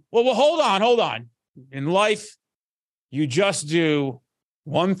said, well, hold on. In life, you just do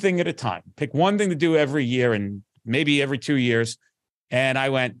one thing at a time. Pick one thing to do every year and maybe every 2 years. And I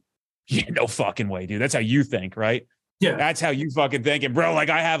went, yeah, no fucking way, dude. That's how you think, right? Yeah. That's how you fucking think. And bro, like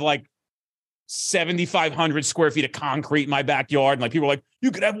I have like 7,500 square feet of concrete in my backyard. And like people are like,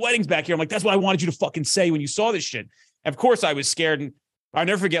 you could have weddings back here. I'm like, that's what I wanted you to fucking say when you saw this shit. And of course I was scared. And I'll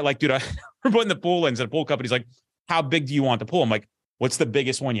never forget, like, dude, we're putting the pool in. So the pool company's like, how big do you want the pool? I'm like, what's the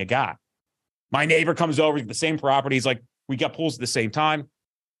biggest one you got? My neighbor comes over, the same property. He's like, we got pools at the same time.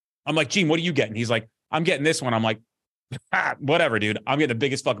 I'm like, Gene, what are you getting? He's like, I'm getting this one. I'm like, whatever, dude. I'm getting the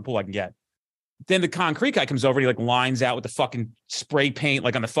biggest fucking pool I can get. Then the concrete guy comes over and he like lines out with the fucking spray paint,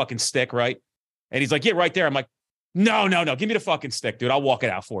 like on the fucking stick, right? And he's like, yeah, right there. I'm like, no. Give me the fucking stick, dude. I'll walk it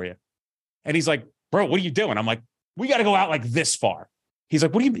out for you. And he's like, bro, what are you doing? I'm like, we got to go out like this far. He's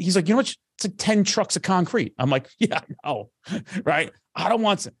like, he's like, you know what? It's like 10 trucks of concrete. I'm like, yeah, I know. Right. I don't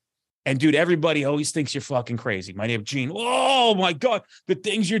want to. And dude, everybody always thinks you're fucking crazy. My name is Gene. Oh my God. The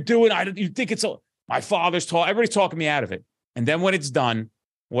things you're doing. You think it's my father's talking. Everybody's talking me out of it. And then when it's done,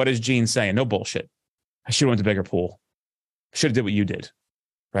 what is Gene saying? No bullshit. I should have went to bigger pool. I should have did what you did.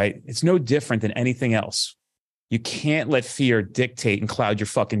 Right. It's no different than anything else. You can't let fear dictate and cloud your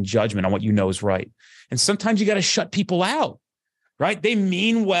fucking judgment on what you know is right. And sometimes you got to shut people out. Right. They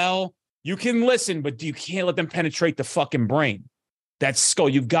mean well. You can listen, but you can't let them penetrate the fucking brain. That skull.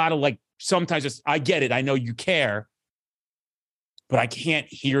 You've got to like, sometimes I get it. I know you care, but I can't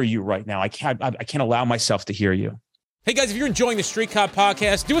hear you right now. I can't allow myself to hear you. Hey guys, if you're enjoying the Street Cop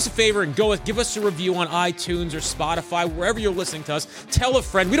podcast, do us a favor and give us a review on iTunes or Spotify, wherever you're listening to us. Tell a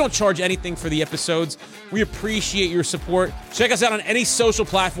friend. We don't charge anything for the episodes. We appreciate your support. Check us out on any social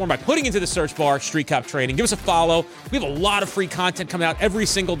platform by putting into the search bar Street Cop Training. Give us a follow. We have a lot of free content coming out every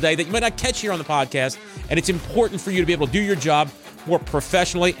single day that you might not catch here on the podcast, and it's important for you to be able to do your job more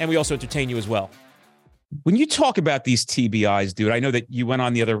professionally, and we also entertain you as well. When you talk about these TBIs, dude, I know that you went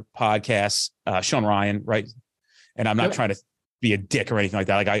on the other podcasts, Sean Ryan, right? And I'm not trying to be a dick or anything like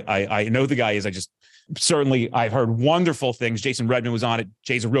that. Like I know the guy is. certainly I've heard wonderful things. Jason Redman was on it.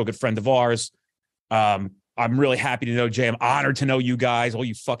 Jay's a real good friend of ours. I'm really happy to know Jay. I'm honored to know you guys. All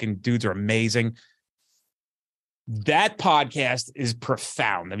you fucking dudes are amazing. That podcast is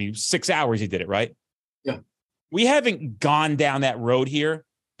profound. I mean, 6 hours he did it, right? Yeah. We haven't gone down that road here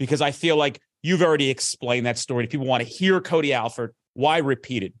because I feel like you've already explained that story. If people want to hear Cody Alford, why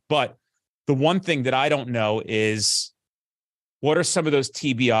repeat it? But the one thing that I don't know is what are some of those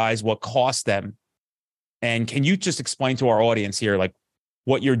TBIs, what cost them? And can you just explain to our audience here, like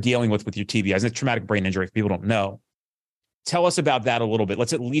what you're dealing with your TBIs? And it's traumatic brain injury, if people don't know. Tell us about that a little bit.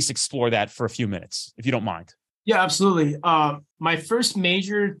 Let's at least explore that for a few minutes, if you don't mind. Yeah, absolutely. My first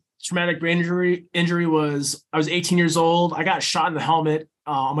major traumatic brain injury was I was 18 years old. I got shot in the helmet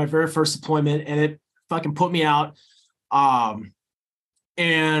on my very first deployment, and it fucking put me out.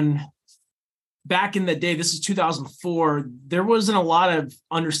 And back in the day, this is 2004, there wasn't a lot of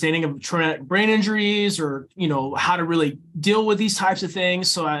understanding of traumatic brain injuries or, how to really deal with these types of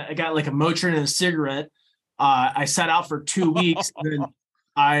things. So I got like a Motrin and a cigarette. I sat out for 2 weeks. And then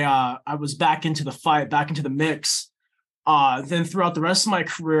I was back into the fight, back into the mix. Then throughout the rest of my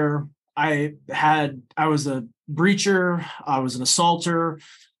career, I was a breacher, I was an assaulter.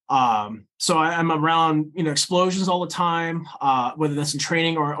 So I'm around, explosions all the time, whether that's in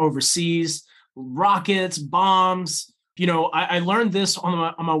training or overseas, rockets, bombs. I learned this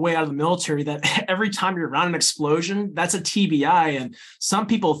on my way out of the military that every time you're around an explosion, that's a TBI. And some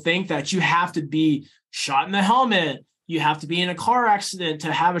people think that you have to be shot in the helmet, you have to be in a car accident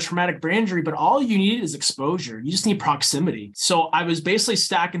to have a traumatic brain injury, but all you need is exposure. You just need proximity. So I was basically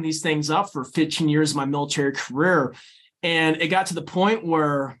stacking these things up for 15 years of my military career. And it got to the point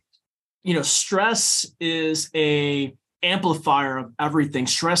where, stress is a amplifier of everything.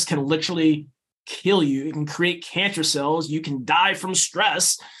 Stress can literally kill you. It can create cancer cells. You can die from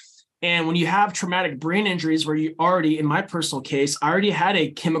stress. And when you have traumatic brain injuries where you already, in my personal case, I already had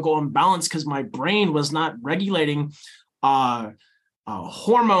a chemical imbalance because my brain was not regulating hormones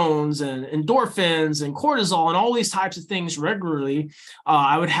and endorphins and cortisol and all these types of things regularly.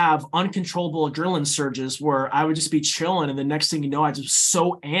 I would have uncontrollable adrenaline surges where I would just be chilling. And the next thing you know, I was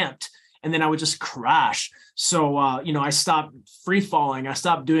so amped and then I would just crash. So, I stopped free falling. I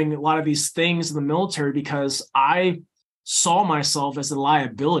stopped doing a lot of these things in the military because I saw myself as a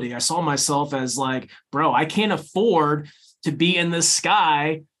liability. I saw myself as like, bro, I can't afford to be in the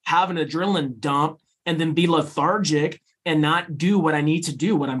sky, have an adrenaline dump, and then be lethargic and not do what I need to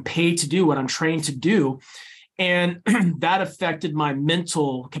do, what I'm paid to do, what I'm trained to do. And that affected my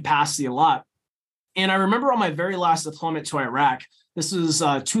mental capacity a lot. And I remember on my very last deployment to Iraq, this was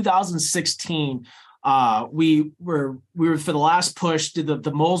 2016. We were for the last push, did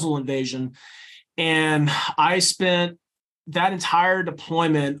the Mosul invasion. And I spent that entire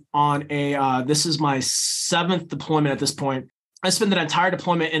deployment on this is my 7th deployment at this point. I spent that entire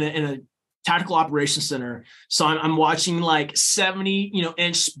deployment in a tactical operations center. So I'm watching like 70,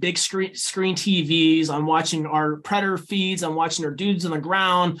 inch big screen TVs. I'm watching our predator feeds. I'm watching our dudes on the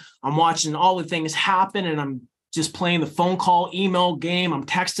ground. I'm watching all the things happen. And I'm just playing the phone call, email game. I'm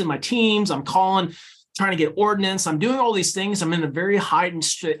texting my teams. I'm calling, trying to get ordnance. I'm doing all these things. I'm in a very heightened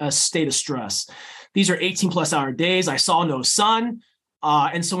state of stress. These are 18+ hour days. I saw no sun.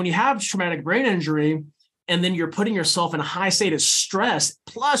 And so when you have traumatic brain injury, and then you're putting yourself in a high state of stress,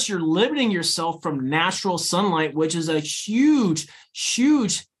 plus you're limiting yourself from natural sunlight, which is a huge,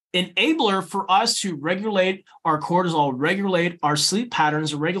 huge enabler for us to regulate our cortisol, regulate our sleep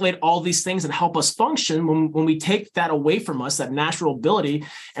patterns, regulate all these things that help us function. When we take that away from us, that natural ability,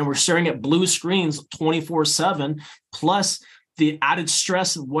 and we're staring at blue screens 24/7, plus the added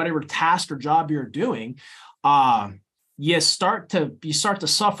stress of whatever task or job you're doing, you start to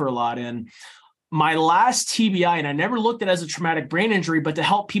suffer a lot. And my last TBI, and I never looked at it as a traumatic brain injury, but to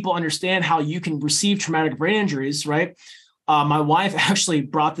help people understand how you can receive traumatic brain injuries, right? My wife actually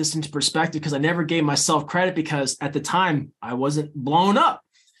brought this into perspective because I never gave myself credit because at the time I wasn't blown up.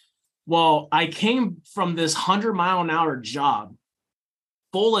 Well, I came from this 100-mile-an-hour job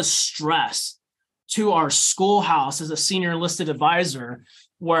full of stress to our schoolhouse as a senior enlisted advisor,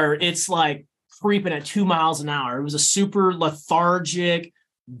 where it's like creeping at 2 miles an hour. It was a super lethargic,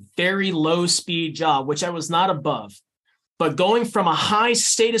 very low speed job, which I was not above. But going from a high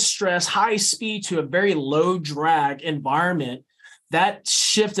state of stress, high speed to a very low drag environment, that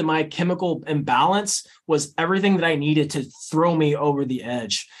shift in my chemical imbalance was everything that I needed to throw me over the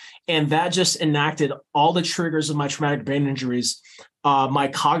edge. And that just enacted all the triggers of my traumatic brain injuries. My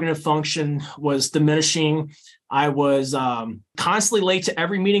cognitive function was diminishing. I was constantly late to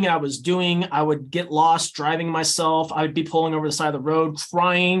every meeting I was doing. I would get lost driving myself. I would be pulling over the side of the road,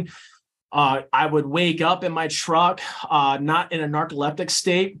 crying, I would wake up in my truck, not in a narcoleptic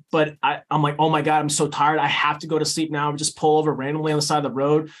state, but I'm like, oh my God, I'm so tired. I have to go to sleep now. I would just pull over randomly on the side of the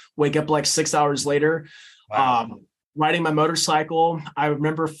road, wake up like 6 hours later. Wow. Riding my motorcycle. I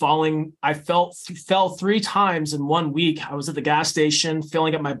remember falling. I fell 3 times in 1 week. I was at the gas station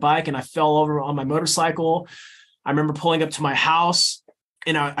filling up my bike and I fell over on my motorcycle. I remember pulling up to my house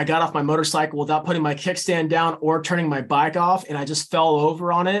and I got off my motorcycle without putting my kickstand down or turning my bike off. And I just fell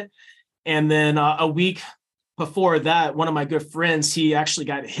over on it. And then a week before that, one of my good friends, he actually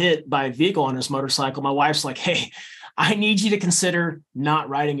got hit by a vehicle on his motorcycle. My wife's like, hey, I need you to consider not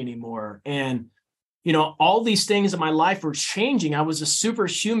riding anymore. And all these things in my life were changing. I was a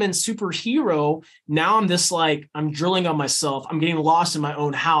superhuman superhero. Now I'm I'm drilling on myself. I'm getting lost in my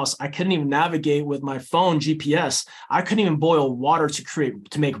own house. I couldn't even navigate with my phone GPS. I couldn't even boil water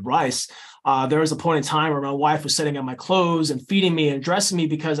to make rice. There was a point in time where my wife was setting up my clothes and feeding me and dressing me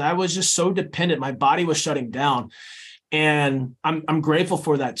because I was just so dependent. My body was shutting down. And I'm grateful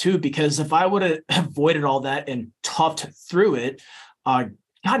for that too, because if I would have avoided all that and toughed through it, God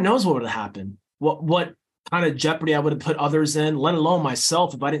knows what would have happened. What kind of jeopardy I would have put others in, let alone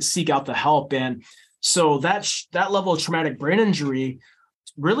myself, if I didn't seek out the help. And so that level of traumatic brain injury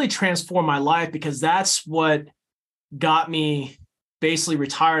really transformed my life, because that's what got me basically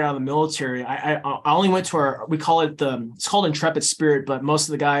retired out of the military. I only went to we call it it's called Intrepid Spirit, but most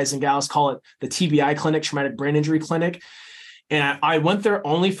of the guys and gals call it the TBI clinic, traumatic brain injury clinic. And I went there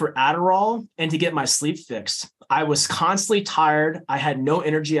only for Adderall and to get my sleep fixed. I was constantly tired. I had no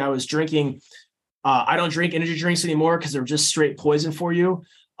energy. I was drinking. I don't drink energy drinks anymore because they're just straight poison for you.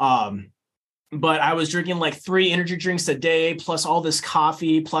 But I was drinking like 3 energy drinks a day, plus all this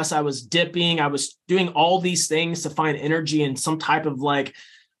coffee, plus I was dipping. I was doing all these things to find energy and some type of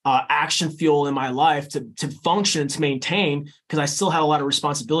action fuel in my life to function, to maintain, because I still had a lot of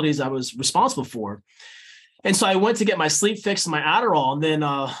responsibilities I was responsible for. And so I went to get my sleep fixed and my Adderall, and then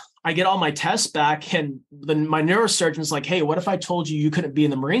I get all my tests back, and then my neurosurgeon's like, hey, what if I told you couldn't be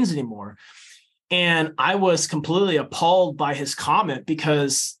in the Marines anymore? And I was completely appalled by his comment,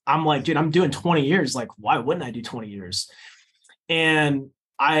 because I'm like, dude, I'm doing 20 years. Like, why wouldn't I do 20 years? And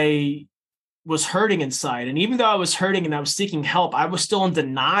I was hurting inside. And even though I was hurting and I was seeking help, I was still in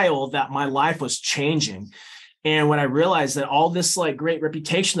denial that my life was changing. And when I realized that all this great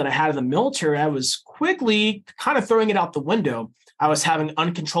reputation that I had in the military, I was quickly kind of throwing it out the window. I was having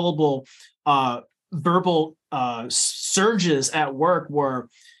uncontrollable verbal surges at work where,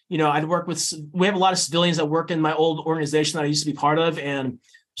 I'd work we have a lot of civilians that work in my old organization that I used to be part of, and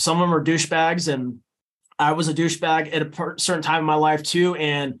some of them are douchebags, and I was a douchebag at a certain time in my life too.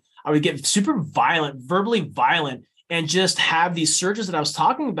 And I would get super violent, verbally violent, and just have these surges that I was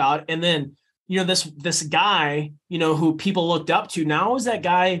talking about. And then, this guy, who people looked up to, now is that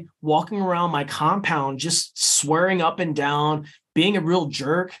guy walking around my compound, just swearing up and down, being a real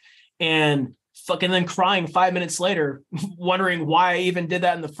jerk, and fucking then crying 5 minutes later, wondering why I even did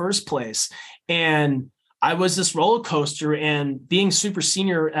that in the first place. And I was this roller coaster, and being super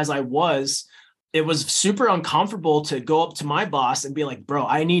senior as I was, it was super uncomfortable to go up to my boss and be like, bro,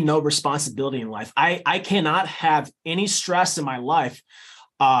 I need no responsibility in life. I cannot have any stress in my life.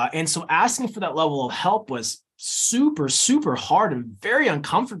 And so asking for that level of help was super, super hard and very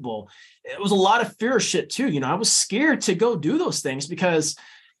uncomfortable. It was a lot of fear shit too. I was scared to go do those things because,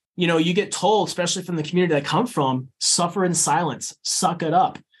 you get told, especially from the community that I come from, suffer in silence, suck it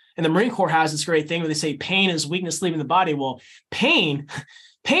up. And the Marine Corps has this great thing where they say pain is weakness leaving the body. Well, pain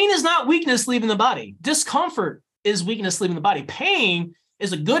is not weakness leaving the body. Discomfort is weakness leaving the body. Pain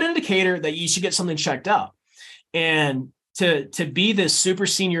is a good indicator that you should get something checked out. And to be this super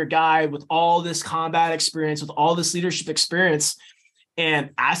senior guy with all this combat experience, with all this leadership experience, and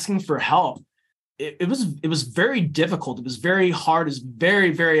asking for help, it was very difficult. It was very hard. It was very,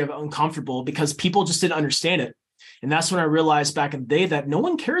 very uncomfortable because people just didn't understand it. And that's when I realized back in the day that no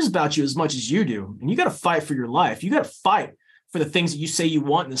one cares about you as much as you do. And you got to fight for your life. You got to fight for the things that you say you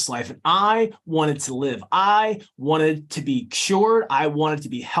want in this life. And I wanted to live. I wanted to be cured. I wanted to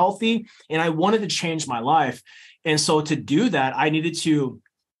be healthy. And I wanted to change my life. And so to do that, I needed to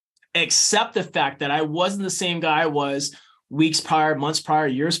accept the fact that I wasn't the same guy I was weeks prior, months prior,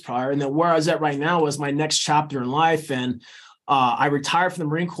 years prior. And that where I was at right now was my next chapter in life. And I retired from the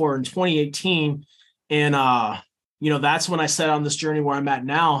Marine Corps in 2018. And, that's when I set on this journey where I'm at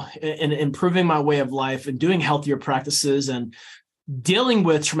now, in improving my way of life and doing healthier practices and dealing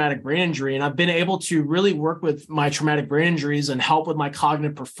with traumatic brain injury. And I've been able to really work with my traumatic brain injuries and help with my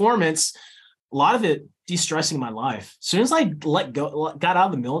cognitive performance a lot of it de-stressing my life. As soon as I got out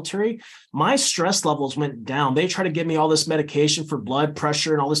of the military, my stress levels went down. They tried to give me all this medication for blood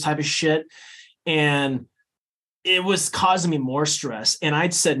pressure and all this type of shit. And it was causing me more stress. And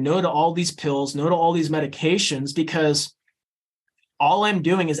I'd said no to all these pills, no to all these medications, because all I'm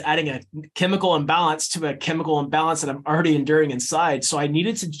doing is adding a chemical imbalance to a chemical imbalance that I'm already enduring inside. So I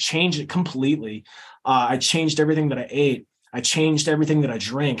needed to change it completely. I changed everything that I ate. I changed everything that I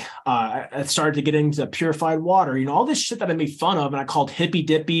drank. I started to get into purified water, all this shit that I made fun of and I called hippy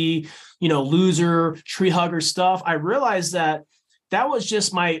dippy, loser, tree hugger stuff. I realized that was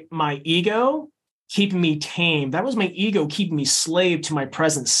just my ego keeping me tame. That was my ego keeping me slave to my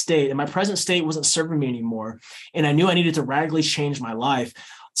present state. And my present state wasn't serving me anymore. And I knew I needed to radically change my life.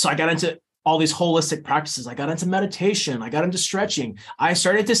 So I got into all these holistic practices. I got into meditation. I got into stretching. I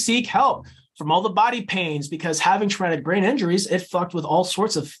started to seek help from all the body pains, because having traumatic brain injuries, it fucked with all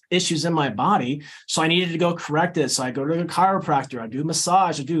sorts of issues in my body. So I needed to go correct it. So I go to a chiropractor, I do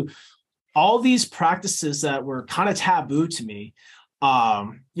massage, I do all these practices that were kind of taboo to me.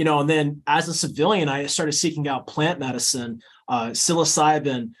 And then as a civilian, I started seeking out plant medicine,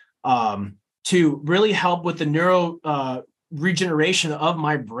 psilocybin, to really help with the neuro regeneration of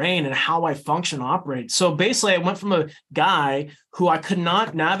my brain and how I function and operate. So basically I went from a guy who I could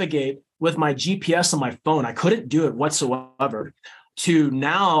not navigate with my GPS on my phone, I couldn't do it whatsoever, to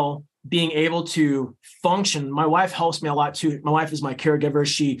now being able to function. My wife helps me a lot too. My wife is my caregiver.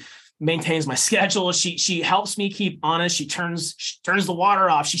 She maintains my schedule. She helps me keep honest. She turns the water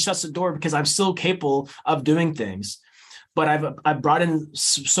off. She shuts the door because I'm still capable of doing things. But I've brought in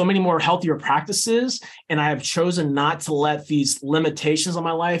so many more healthier practices, and I have chosen not to let these limitations on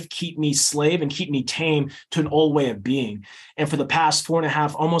my life keep me slave and keep me tame to an old way of being. And for the past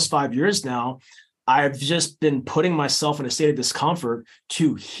 4.5, almost 5 years now, I've just been putting myself in a state of discomfort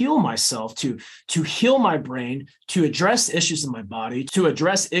to heal myself, to heal my brain, to address issues in my body, to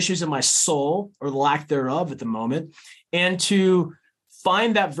address issues in my soul or the lack thereof at the moment, and to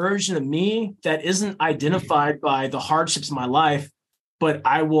find that version of me that isn't identified by the hardships of my life, but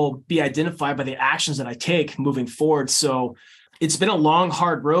I will be identified by the actions that I take moving forward. So it's been a long,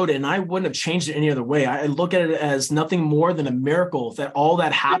 hard road, and I wouldn't have changed it any other way. I look at it as nothing more than a miracle that all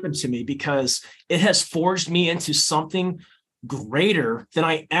that happened to me, because it has forged me into something greater than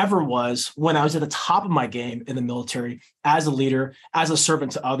I ever was when I was at the top of my game in the military, as a leader, as a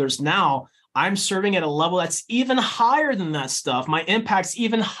servant to others. Now I'm serving at a level that's even higher than that stuff. My impact's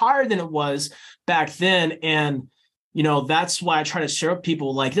even higher than it was back then. And, that's why I try to share with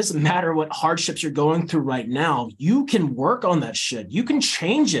people, like, it doesn't matter what hardships you're going through right now. You can work on that shit. You can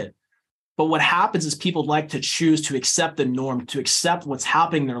change it. But what happens is people like to choose to accept the norm, to accept what's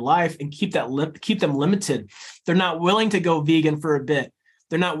happening in their life and keep them limited. They're not willing to go vegan for a bit.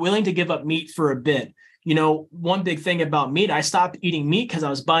 They're not willing to give up meat for a bit. One big thing about meat, I stopped eating meat because I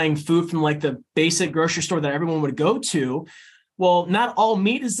was buying food from like the basic grocery store that everyone would go to. Well, not all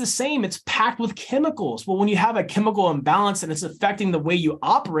meat is the same. It's packed with chemicals. Well, when you have a chemical imbalance and it's affecting the way you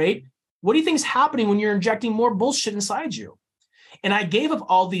operate, what do you think is happening when you're injecting more bullshit inside you? And I gave up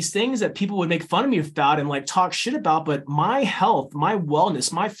all these things that people would make fun of me about and like talk shit about, but my health, my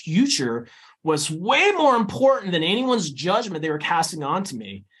wellness, my future was way more important than anyone's judgment they were casting onto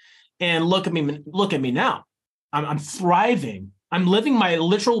me. And look at me now. I'm thriving. I'm living my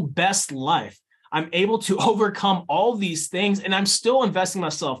literal best life. I'm able to overcome all these things, and I'm still investing in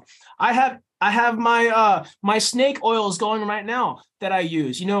myself. I have my snake oils going right now that I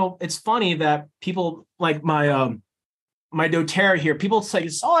use. It's funny that people like my doTERRA here. People say,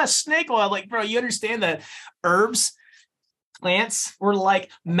 "Oh, that's snake oil." Like, bro, you understand that herbs, plants were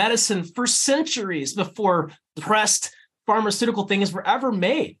like medicine for centuries before pressed pharmaceutical things were ever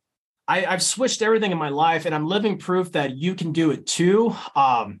made. I've switched everything in my life, and I'm living proof that you can do it too.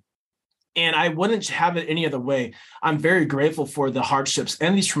 And I wouldn't have it any other way. I'm very grateful for the hardships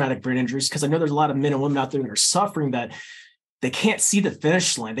and these traumatic brain injuries, because I know there's a lot of men and women out there that are suffering that they can't see the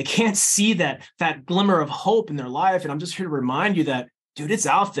finish line. They can't see that glimmer of hope in their life. And I'm just here to remind you that, dude, it's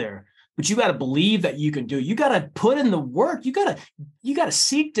out there. But you got to believe that you can do it. You got to put in the work. You got to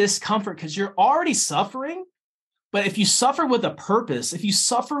seek discomfort, because you're already suffering. But if you suffer with a purpose, if you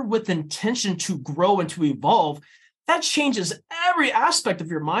suffer with intention to grow and to evolve, that changes every aspect of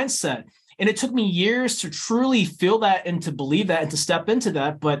your mindset. And it took me years to truly feel that and to believe that and to step into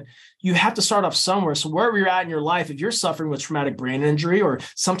that. But you have to start off somewhere. So wherever you're at in your life, if you're suffering with traumatic brain injury or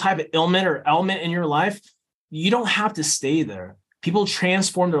some type of ailment or element in your life, you don't have to stay there. People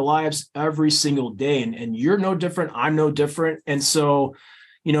transform their lives every single day. And you're no different. I'm no different. And so,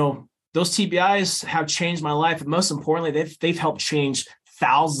 those TBIs have changed my life. And most importantly, they've helped change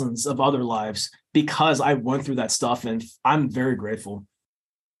thousands of other lives because I went through that stuff. And I'm very grateful.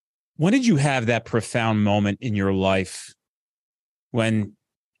 When did you have that profound moment in your life when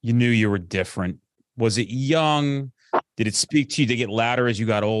you knew you were different? Was it young? Did it speak to you? Did it get louder as you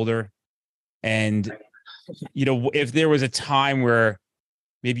got older? And, if there was a time where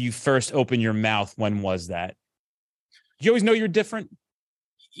maybe you first opened your mouth, when was that? Did you always know you're different?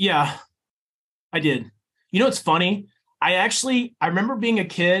 Yeah, I did. It's funny. I remember being a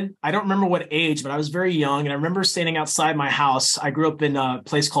kid. I don't remember what age, but I was very young. And I remember standing outside my house. I grew up in a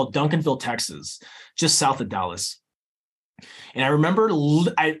place called Duncanville, Texas, just south of Dallas. And I remember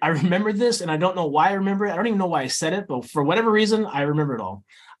this, and I don't know why I remember it. I don't even know why I said it, but for whatever reason, I remember it all.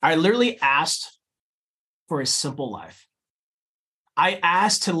 I literally asked for a simple life. I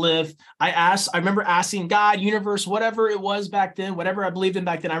asked to live. I remember asking God, universe, whatever it was back then, whatever I believed in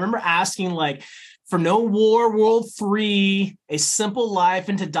back then. I remember asking for no war, World III, a simple life,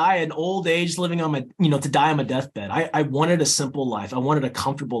 and to die at an old age, living on to die on my deathbed. I wanted a simple life. I wanted a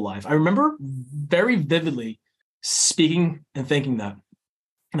comfortable life. I remember very vividly speaking and thinking that,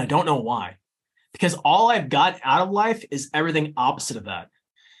 and I don't know why, because all I've got out of life is everything opposite of that.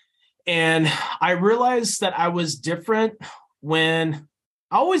 And I realized that I was different when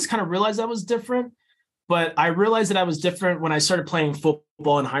I always kind of realized I was different, but I realized that I was different when I started playing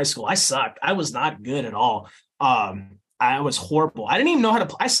football in high school. I sucked. I was not good at all. I was horrible. I still didn't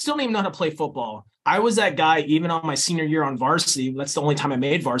even know how to play football. I was that guy even on my senior year on varsity. That's the only time I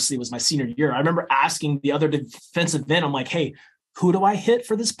made varsity was my senior year. I remember asking the other defensive end, I'm like, hey, who do I hit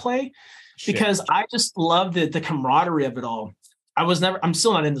for this play? Because I just loved the camaraderie of it all. I'm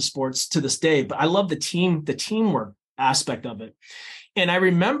still not into sports to this day, but I love the teamwork aspect of it. And I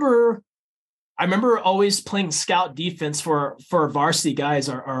remember always playing scout defense for our varsity guys,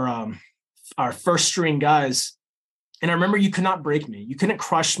 our first string guys. And I remember you could not break me. You couldn't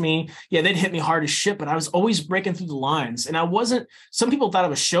crush me. Yeah, they'd hit me hard as shit, but I was always breaking through the lines. And some people thought I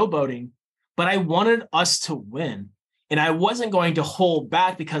was showboating, but I wanted us to win. And I wasn't going to hold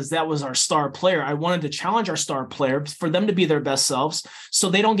back because that was our star player. I wanted to challenge our star player for them to be their best selves so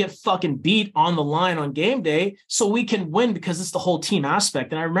they don't get fucking beat on the line on game day so we can win because it's the whole team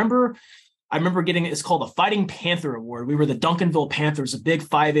aspect. And I remember getting, it's called the Fighting Panther Award. We were the Duncanville Panthers, a big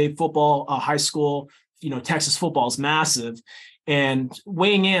 5A football high school. Texas football is massive. And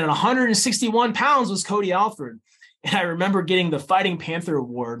weighing in at 161 pounds was Cody Alford. And I remember getting the Fighting Panther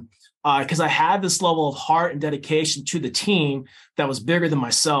Award because I had this level of heart and dedication to the team that was bigger than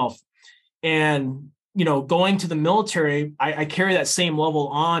myself. And, going to the military, I carry that same level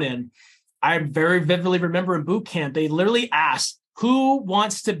on. And I very vividly remember in boot camp, they literally asked, who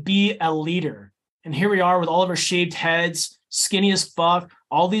wants to be a leader? And here we are with all of our shaved heads, skinny as fuck,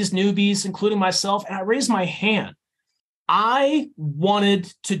 all these newbies, including myself. And I raised my hand. I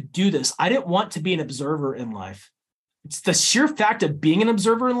wanted to do this. I didn't want to be an observer in life. It's the sheer fact of being an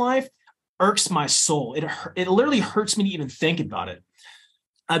observer in life irks my soul. It literally hurts me to even think about it.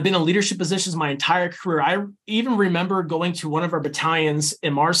 I've been in leadership positions my entire career. I even remember going to one of our battalions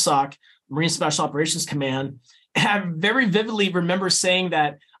in MARSOC, Marine Special Operations Command. And I very vividly remember saying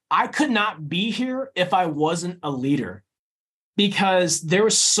that I could not be here if I wasn't a leader, because there were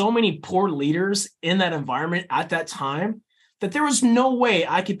so many poor leaders in that environment at that time that there was no way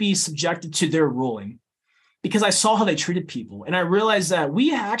I could be subjected to their ruling, because I saw how they treated people. And I realized that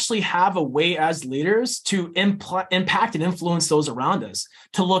we actually have a way as leaders to impact and influence those around us,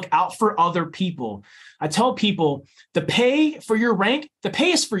 to look out for other people. I tell people the pay for your rank, the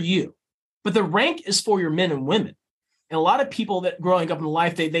pay is for you, but the rank is for your men and women. And a lot of people that growing up in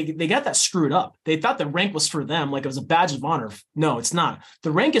life, they got that screwed up. They thought the rank was for them, like it was a badge of honor. No, it's not. The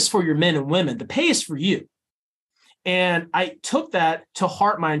rank is for your men and women. The pay is for you. And I took that to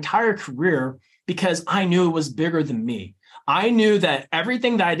heart my entire career because I knew it was bigger than me. I knew that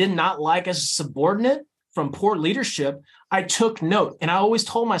everything that I did not like as a subordinate from poor leadership, I took note. And I always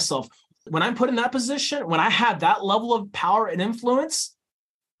told myself, when I'm put in that position, when I have that level of power and influence,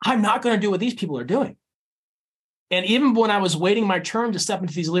 I'm not going to do what these people are doing. And even when I was waiting my turn to step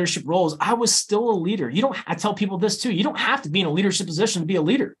into these leadership roles, I was still a leader. I tell people this too. You don't have to be in a leadership position to be a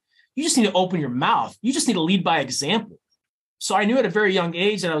leader. You just need to open your mouth. You just need to lead by example. So I knew at a very young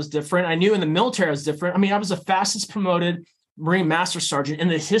age that I was different. I knew in the military I was different. I mean, I was the fastest promoted Marine Master Sergeant in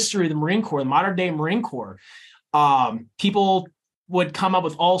the history of the Marine Corps, the modern day Marine Corps. People would come up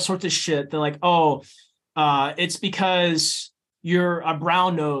with all sorts of shit. They're like, it's because you're a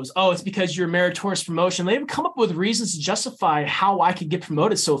brown nose. Oh, it's because you're a meritorious promotion. They would come up with reasons to justify how I could get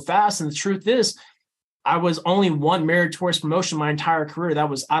promoted so fast. And the truth is, I was only one meritorious promotion my entire career. That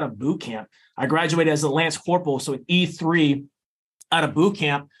was out of boot camp. I graduated as a Lance Corporal, so at E3, out of boot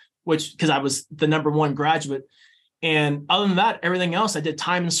camp, which because I was the #1 graduate. And other than that, everything else, I did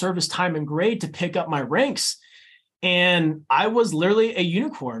time and service, time and grade to pick up my ranks. And I was literally a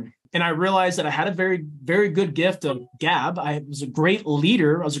unicorn. And I realized that I had a very, very good gift of gab. I was a great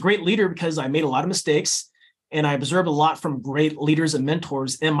leader. I was a great leader because I made a lot of mistakes and I observed a lot from great leaders and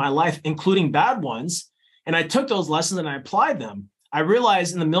mentors in my life, including bad ones. And I took those lessons and I applied them. I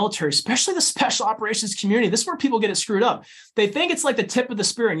realized in the military, especially the special operations community, this is where people get it screwed up. They think it's like the tip of the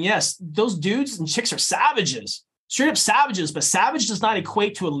spear. And yes, those dudes and chicks are savages, straight up savages, but savage does not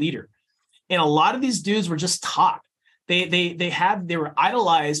equate to a leader. And a lot of these dudes were just taught. They were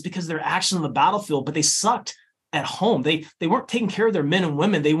idolized because of their action on the battlefield, but they sucked at home. They weren't taking care of their men and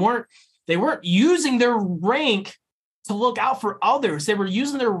women. They weren't using their rank to look out for others. They were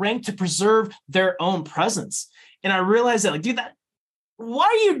using their rank to preserve their own presence. And I realized that, like, dude, why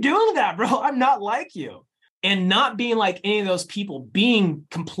are you doing that, bro? I'm not like you. And not being like any of those people, being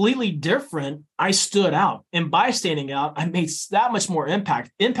completely different, I stood out. And by standing out, I made that much more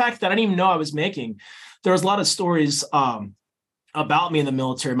impact that I didn't even know I was making. There was a lot of stories about me in the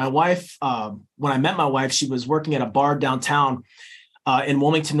military. My wife, when I met my wife, she was working at a bar downtown in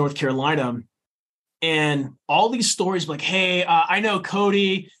Wilmington, North Carolina. And all these stories like, hey, I know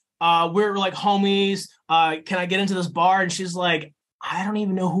Cody. We're like homies. Can I get into this bar? And she's like, I don't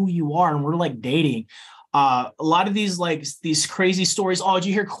even know who you are. And we're like dating. A lot of these crazy stories. Oh, did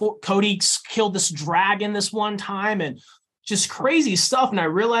you hear Cody killed this dragon this one time? And just crazy stuff. And I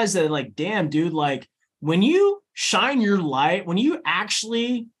realized that, like, damn, dude, like, when you shine your light, when you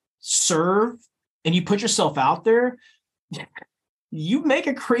actually serve and you put yourself out there, you make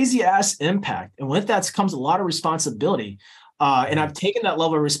a crazy ass impact. And with that comes a lot of responsibility. And I've taken that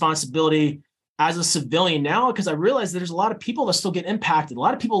level of responsibility as a civilian now, because I realize that there's a lot of people that still get impacted. A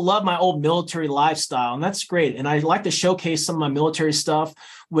lot of people love my old military lifestyle, and that's great. And I like to showcase some of my military stuff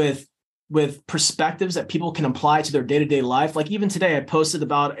with perspectives that people can apply to their day-to-day life. Like even today, I posted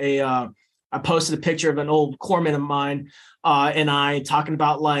a picture of an old corpsman of mine, and I talking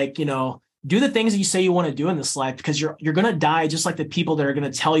about, like, you know, do the things that you say you want to do in this life, because you're going to die just like the people that are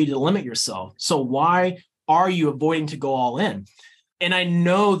going to tell you to limit yourself. So why are you avoiding to go all in? And I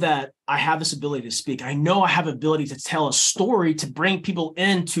know that I have this ability to speak. I know I have ability to tell a story, to bring people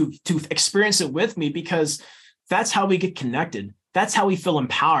in to experience it with me, because that's how we get connected. That's how we feel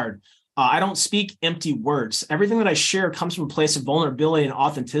empowered. I don't speak empty words. Everything that I share comes from a place of vulnerability and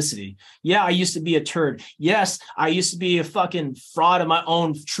authenticity. Yeah, I used to be a turd. Yes, I used to be a fucking fraud of my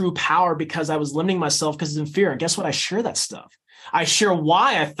own true power because I was limiting myself because of fear. And guess what? I share that stuff. I share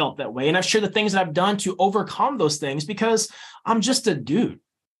why I felt that way. And I share the things that I've done to overcome those things, because I'm just a dude.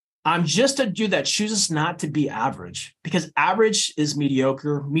 I'm just a dude that chooses not to be average, because average is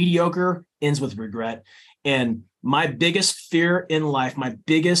mediocre. Mediocre ends with regret. And my biggest fear in life, my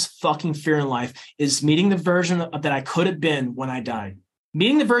biggest fucking fear in life, is meeting the version that I could have been when I died.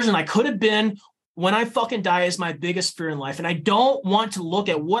 Meeting the version I could have been when I fucking die is my biggest fear in life. And I don't want to look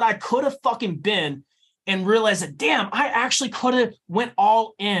at what I could have fucking been and realize that, damn, I actually could have went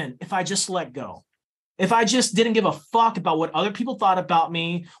all in if I just let go. If I just didn't give a fuck about what other people thought about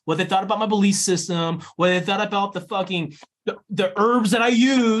me, what they thought about my belief system, what they thought about the herbs that I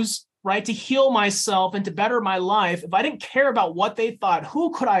use, right, to heal myself and to better my life. If I didn't care about what they thought,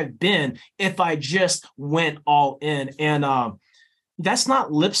 who could I have been if I just went all in? And that's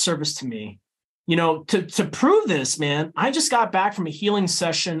not lip service to me. You know, to prove this, man, I just got back from a healing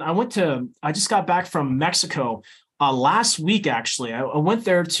session. I just got back from Mexico last week, actually. I went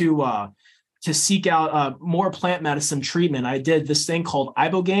there to seek out more plant medicine treatment. I did this thing called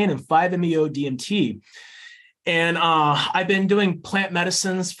Ibogaine and 5-MeO-DMT. And I've been doing plant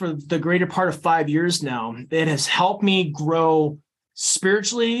medicines for the greater part of 5 years now. It has helped me grow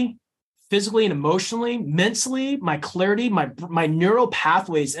spiritually, physically, and emotionally, mentally. My clarity, my neural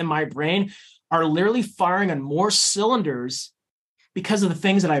pathways in my brain are literally firing on more cylinders because of the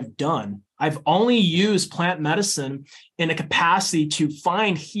things that I've done. I've only used plant medicine in a capacity to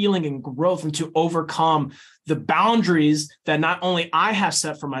find healing and growth and to overcome the boundaries that not only I have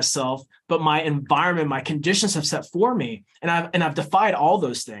set for myself, but my environment, my conditions have set for me. And I've defied all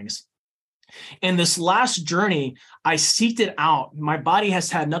those things. In this last journey, I seeked it out. My body has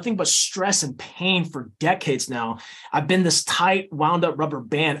had nothing but stress and pain for decades now. I've been this tight, wound up rubber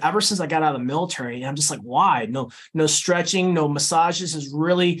band ever since I got out of the military. And I'm just like, why? No stretching, no massages, is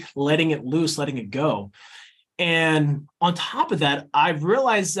really letting it loose, letting it go. And on top of that, I've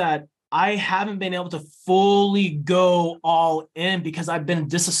realized that I haven't been able to fully go all in because I've been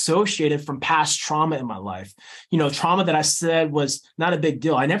disassociated from past trauma in my life. Trauma that I said was not a big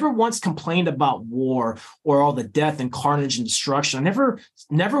deal. I never once complained about war or all the death and carnage and destruction. I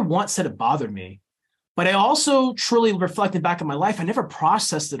never once said it bothered me. But I also truly reflected back on my life. I never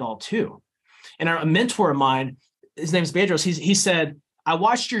processed it all too. And a mentor of mine, his name's Bedros, he said, I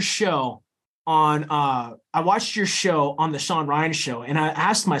watched your show on the Sean Ryan show, and I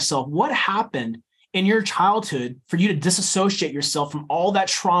asked myself, what happened in your childhood for you to disassociate yourself from all that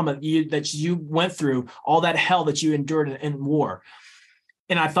trauma that you went through, all that hell that you endured in war?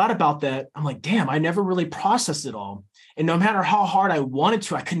 And I thought about that. I'm like, damn, I never really processed it all. And no matter how hard I wanted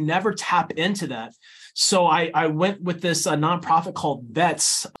to, I could never tap into that. So I went with this nonprofit called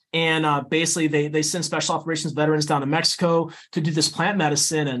Vets. And basically they send special operations veterans down to Mexico to do this plant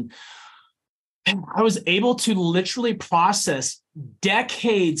medicine. And I was able to literally process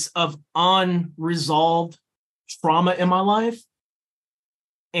decades of unresolved trauma in my life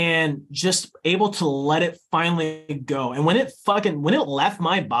and just able to let it finally go. And when it left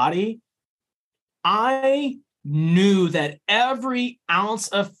my body, I knew that every ounce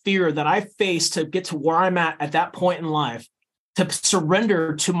of fear that I faced to get to where I'm at that point in life, to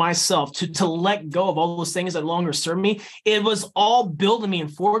surrender to myself, to let go of all those things that no longer serve me, it was all building me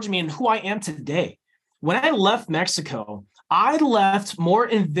and forging me in who I am today. When I left Mexico, I left more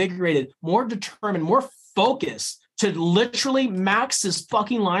invigorated, more determined, more focused to literally max this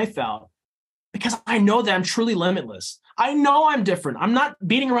fucking life out because I know that I'm truly limitless. I know I'm different. I'm not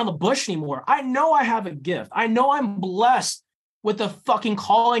beating around the bush anymore. I know I have a gift. I know I'm blessed with the fucking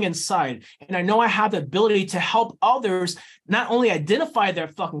calling inside. And I know I have the ability to help others not only identify their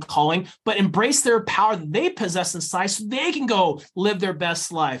fucking calling, but embrace their power that they possess inside so they can go live their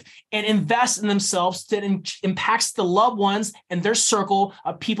best life and invest in themselves that impacts the loved ones and their circle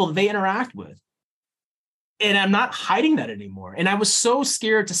of people that they interact with. And I'm not hiding that anymore. And I was so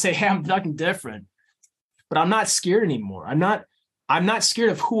scared to say, hey, I'm fucking different, but I'm not scared anymore. I'm not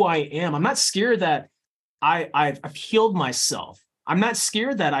scared of who I am. I'm not scared that I've healed myself. I'm not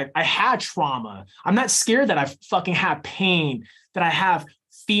scared that I had trauma. I'm not scared that I fucking have pain, that I have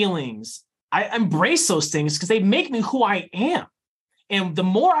feelings. I embrace those things because they make me who I am. And the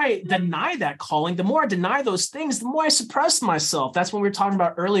more I deny that calling, the more I deny those things, the more I suppress myself. That's what we were talking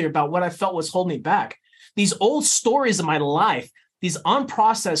about earlier about what I felt was holding me back. These old stories of my life, these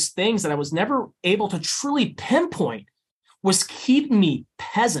unprocessed things that I was never able to truly pinpoint was keeping me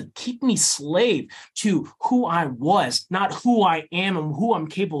peasant, keeping me slave to who I was, not who I am and who I'm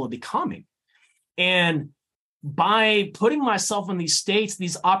capable of becoming. And by putting myself in these states,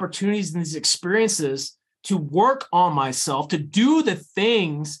 these opportunities, and these experiences to work on myself, to do the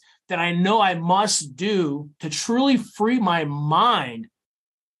things that I know I must do to truly free my mind,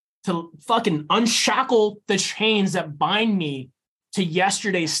 to fucking unshackle the chains that bind me to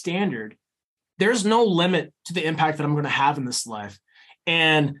yesterday's standard, there's no limit to the impact that I'm going to have in this life.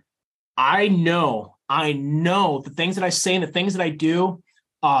 And I know the things that I say and the things that I do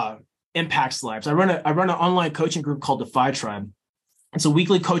impacts lives. I run an online coaching group called Defy Tribe. It's a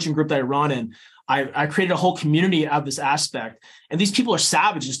weekly coaching group that I run, and I created a whole community out of this aspect. And these people are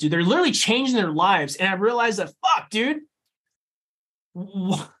savages, dude. They're literally changing their lives. And I realized that, fuck, dude,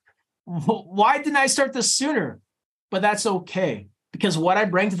 why didn't I start this sooner? But that's okay. Because what I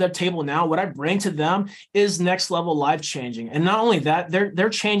bring to their table now, what I bring to them is next level life changing. And not only that, they're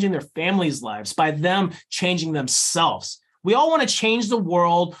changing their families' lives by them changing themselves. We all want to change the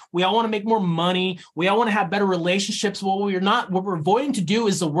world. We all want to make more money. We all want to have better relationships. What we're avoiding to do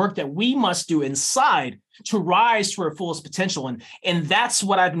is the work that we must do inside to rise to our fullest potential. And that's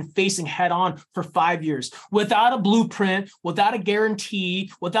what I've been facing head on for 5 years without a blueprint, without a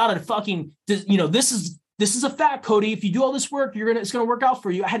guarantee, without a fucking, this is a fact, Cody. If you do all this work, it's going to work out for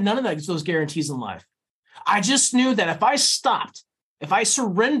you. I had none of those guarantees in life. I just knew that if I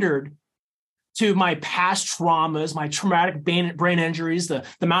surrendered to my past traumas, my traumatic brain injuries, the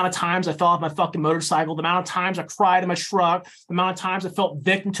amount of times I fell off my fucking motorcycle, the amount of times I cried in my truck, the amount of times I felt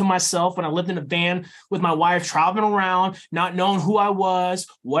victim to myself when I lived in a van with my wife, traveling around, not knowing who I was,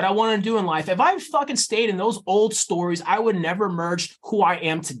 what I wanted to do in life. If I fucking stayed in those old stories, I would never merge who I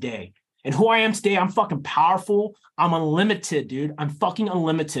am today. And who I am today, I'm fucking powerful. I'm unlimited, dude. I'm fucking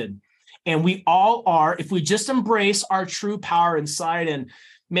unlimited. And we all are, if we just embrace our true power inside. And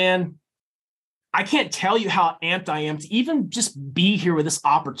man, I can't tell you how amped I am to even just be here with this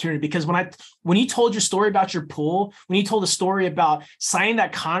opportunity. Because when you told your story about your pool, when you told a story about signing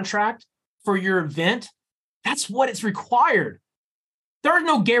that contract for your event, that's what it's required. There are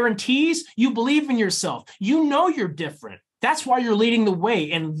no guarantees. You believe in yourself. You know you're different. That's why you're leading the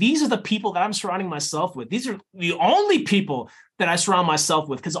way. And these are the people that I'm surrounding myself with. These are the only people that I surround myself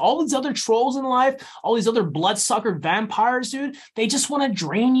with, because all these other trolls in life, all these other bloodsucker vampires, dude, they just want to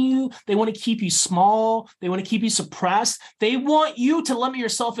drain you. They want to keep you small. They want to keep you suppressed. They want you to limit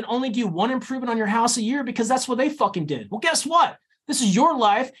yourself and only do one improvement on your house a year because that's what they fucking did. Well, guess what? This is your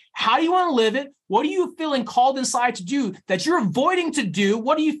life. How do you want to live it? What are you feeling called inside to do that you're avoiding to do?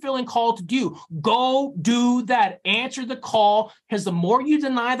 What are you feeling called to do? Go do that. Answer the call, because the more you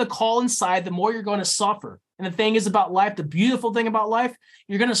deny the call inside, the more you're going to suffer. And the thing is about life, the beautiful thing about life,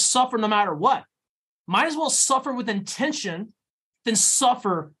 you're going to suffer no matter what. Might as well suffer with intention than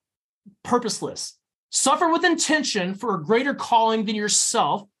suffer purposeless. Suffer with intention for a greater calling than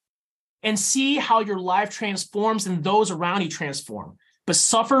yourself, and see how your life transforms and those around you transform. But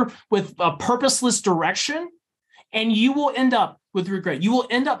suffer with a purposeless direction, and you will end up with regret. You will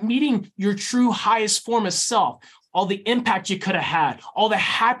end up meeting your true highest form of self. All the impact you could have had, all the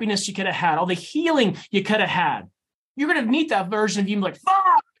happiness you could have had, all the healing you could have had. You're going to meet that version of you and be like,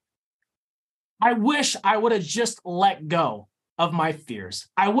 fuck, I wish I would have just let go of my fears.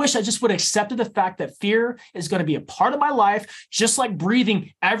 I wish I just would have accepted the fact that fear is going to be a part of my life, just like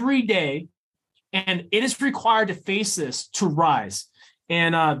breathing every day. And it is required to face this, to rise.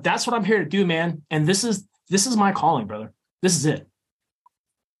 And that's what I'm here to do, man. And this is my calling, brother. This is it.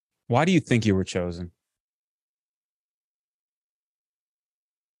 Why do you think you were chosen?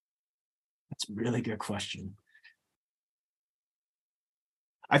 That's a really good question.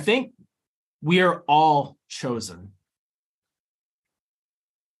 I think we are all chosen.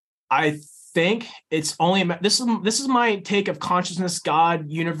 I think it's only, this is my take of consciousness, God,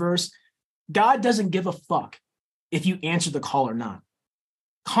 universe. God doesn't give a fuck if you answer the call or not.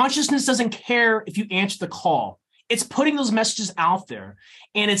 Consciousness doesn't care if you answer the call. It's putting those messages out there,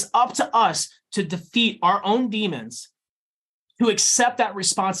 and it's up to us to defeat our own demons, to accept that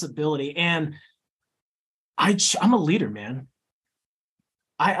responsibility. And I'm a leader, man.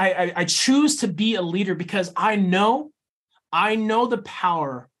 I choose to be a leader because I know the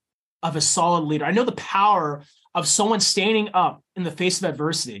power of a solid leader. I know the power of someone standing up in the face of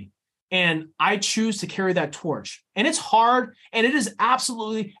adversity, and I choose to carry that torch. And it's hard, and it is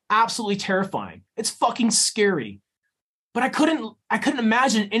absolutely, absolutely terrifying. It's fucking scary, but I couldn't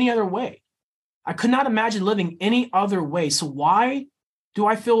imagine any other way. I could not imagine living any other way. So why do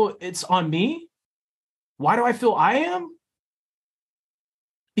I feel it's on me? Why do I feel I am?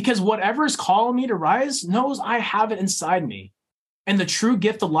 Because whatever is calling me to rise knows I have it inside me. And the true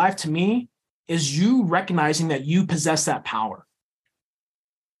gift of life to me is you recognizing that you possess that power.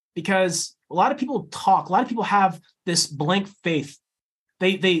 Because a lot of people talk, a lot of people have this blank faith.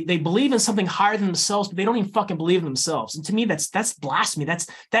 They believe in something higher than themselves, but they don't even fucking believe in themselves. And to me, that's blasphemy.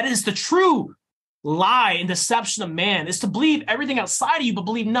 That is the true lie and deception of man, is to believe everything outside of you, but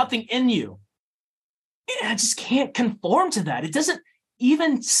believe nothing in you. And I just can't conform to that. It doesn't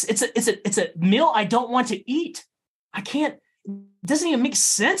even, it's a meal I don't want to eat. I can't. It doesn't even make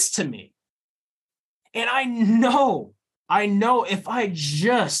sense to me. And I know if I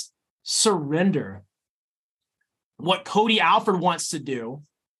just surrender what Cody Alford wants to do,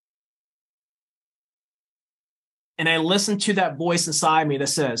 and I listen to that voice inside me that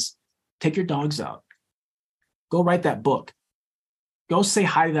says, take your dogs out. Go write that book. Go say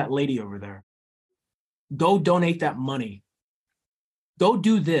hi to that lady over there. Go donate that money. Go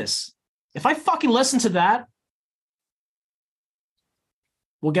do this. If I fucking listen to that,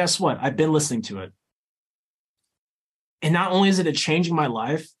 well, guess what? I've been listening to it. And not only is it changing my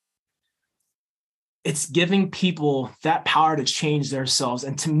life, it's giving people that power to change themselves.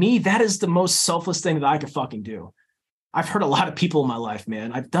 And to me, that is the most selfless thing that I could fucking do. I've hurt a lot of people in my life,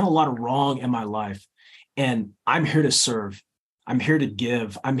 man. I've done a lot of wrong in my life. And I'm here to serve. I'm here to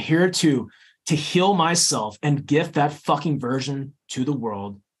give. I'm here to heal myself and gift that fucking version to the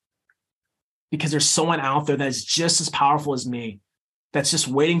world. Because there's someone out there that is just as powerful as me, that's just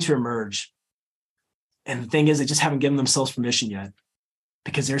waiting to emerge. And the thing is, they just haven't given themselves permission yet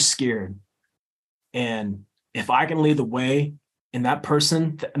because they're scared. And if I can lead the way and that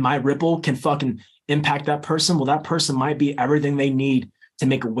person, my ripple can fucking impact that person, well, that person might be everything they need to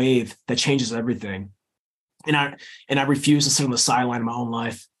make a wave that changes everything. And I refuse to sit on the sideline of my own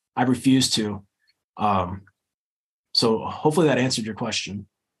life. I refuse to. So hopefully that answered your question.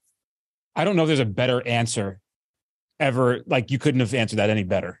 I don't know if there's a better answer ever. Like, you couldn't have answered that any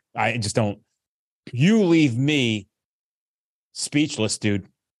better. I just don't. You leave me speechless, dude.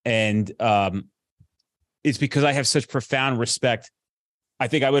 And it's because I have such profound respect. I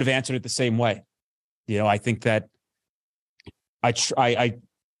think I would have answered it the same way. You know, I think that I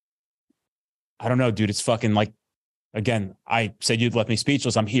don't know, dude. It's fucking like again, I said you'd left me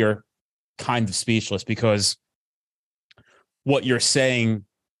speechless. I'm here kind of speechless because what you're saying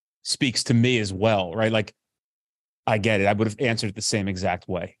speaks to me as well, right? Like, I get it. I would have answered it the same exact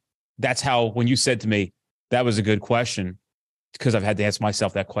way. That's how, when you said to me, that was a good question, because I've had to ask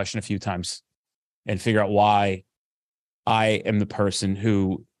myself that question a few times and figure out why I am the person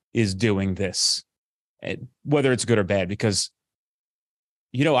who is doing this, and whether it's good or bad, because,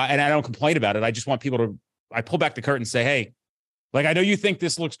 you know, I don't complain about it. I just want people to, I pull back the curtain and say, hey, like, I know you think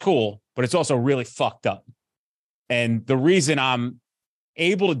this looks cool, but it's also really fucked up. And the reason I'm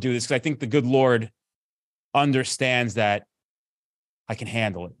able to do this, because I think the good Lord understands that I can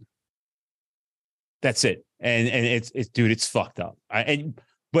handle it. That's it. And it's dude, it's fucked up.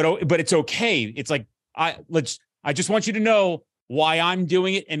 But it's okay. It's like, I just want you to know why I'm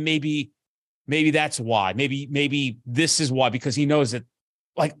doing it. And maybe that's why. Maybe this is why, because he knows that,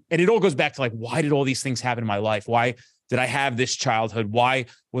 like, and it all goes back to, like, why did all these things happen in my life? Why did I have this childhood? Why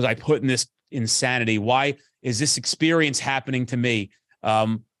was I put in this insanity? Why is this experience happening to me?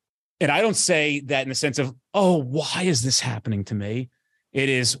 And I don't say that in the sense of, oh, why is this happening to me? It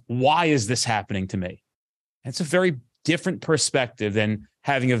is, why is this happening to me? It's a very different perspective than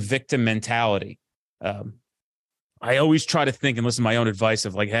having a victim mentality. I always try to think and listen to my own advice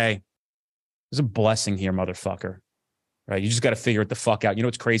of, like, hey, there's a blessing here, motherfucker. Right? You just got to figure it the fuck out. You know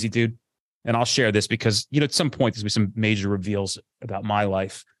what's crazy, dude? And I'll share this because, you know, at some point there's going to be some major reveals about my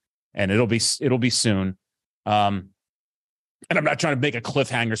life, and it'll be soon. And I'm not trying to make a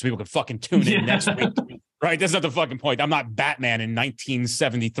cliffhanger so people can fucking tune in next week. Right? That's not the fucking point. I'm not Batman in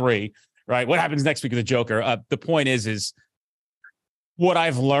 1973. Right? What happens next week is the Joker. The point is what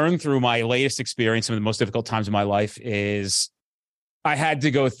I've learned through my latest experience, some of the most difficult times in my life, is I had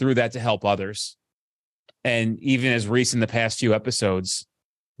to go through that to help others. And even as recent, the past few episodes,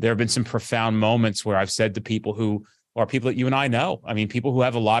 there have been some profound moments where I've said to people who are people that you and I know. I mean, people who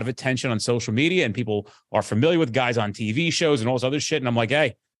have a lot of attention on social media, and people are familiar with guys on TV shows and all this other shit. And I'm like, hey,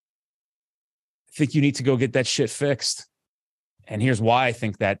 I think you need to go get that shit fixed. And here's why I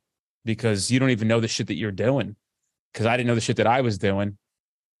think that, because you don't even know the shit that you're doing. Because I didn't know the shit that I was doing.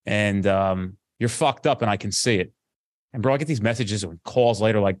 And you're fucked up, and I can see it. And bro, I get these messages and calls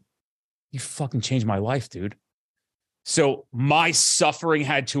later like, you fucking changed my life, dude. So my suffering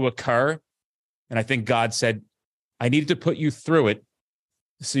had to occur. And I think God said, I needed to put you through it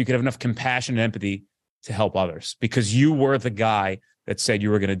so you could have enough compassion and empathy to help others, because you were the guy that said you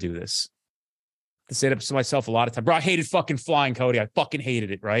were going to do this. I say that to myself a lot of times. Bro, I hated fucking flying, Cody. I fucking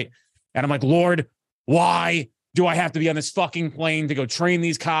hated it, right? And I'm like, Lord, why do I have to be on this fucking plane to go train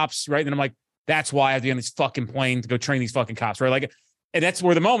these cops, right? And I'm like, that's why I have to be on this fucking plane to go train these fucking cops, right? Like, and that's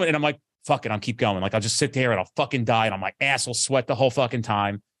where the moment, and I'm like, fuck it, I'll keep going. Like, I'll just sit there and I'll fucking die, and my ass will sweat the whole fucking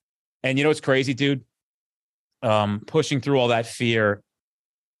time. And you know what's crazy, dude? Pushing through all that fear,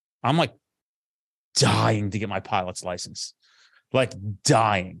 I'm like dying to get my pilot's license. Like,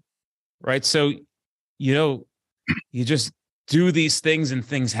 dying, right? So, you know, you just do these things and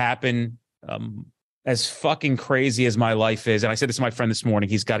things happen. As fucking crazy as my life is, and I said this to my friend this morning,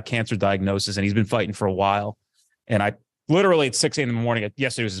 he's got a cancer diagnosis and he's been fighting for a while. And I literally at 6 a.m. in the morning,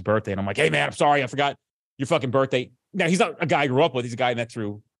 yesterday was his birthday, and I'm like, hey man, I'm sorry, I forgot your fucking birthday. Now, he's not a guy I grew up with. He's a guy I met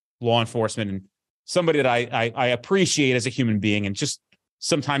through law enforcement, and somebody that I appreciate as a human being. And just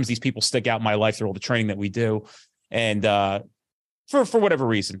sometimes these people stick out in my life through all the training that we do. And for whatever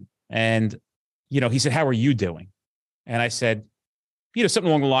reason. And, you know, he said, how are you doing? And I said, you know, something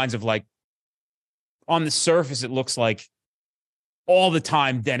along the lines of, like, on the surface, it looks like all the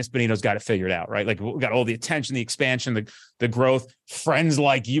time Dennis Benito's got it figured out, right? Like, we got all the attention, the expansion, the growth, friends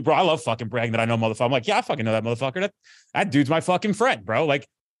like you, bro. I love fucking bragging that I know motherfucker. I'm like, yeah, I fucking know that motherfucker. That dude's my fucking friend, bro. Like,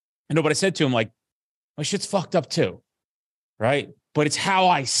 I know, but I said to him, like, my shit's fucked up too, right? But it's how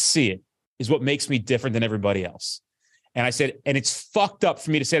I see it is what makes me different than everybody else. And I said, and it's fucked up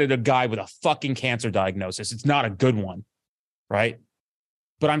for me to say to a guy with a fucking cancer diagnosis. It's not a good one, right?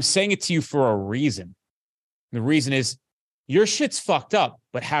 But I'm saying it to you for a reason. The reason is your shit's fucked up,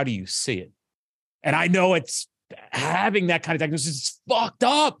 but how do you see it? And I know it's having that kind of diagnosis is fucked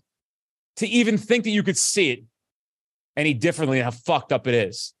up to even think that you could see it any differently than how fucked up it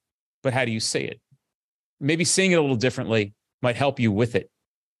is. But how do you see it? Maybe seeing it a little differently might help you with it.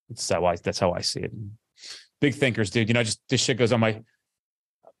 That's how I see it. Big thinkers, dude. You know, just this shit goes on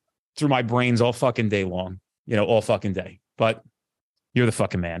through my brains all fucking day long, you know, all fucking day. But you're the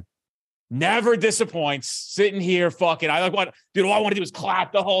fucking man. Never disappoints. Sitting here, fucking. I like what, dude. All I want to do is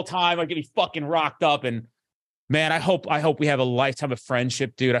clap the whole time. I get me fucking rocked up. And man, I hope we have a lifetime of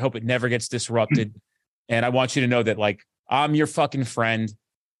friendship, dude. I hope it never gets disrupted. And I want you to know that, like, I'm your fucking friend.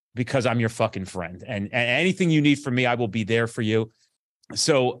 because I'm your fucking friend. And anything you need from me, I will be there for you.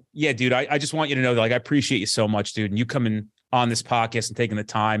 So yeah, dude, I just want you to know that, like, I appreciate you so much, dude. And you coming on this podcast and taking the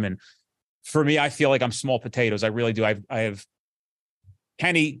time. And for me, I feel like I'm small potatoes. I really do. I have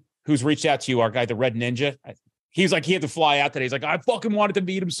Kenny, who's reached out to you, our guy, the Red Ninja. He's like, he had to fly out today. He's like, I fucking wanted to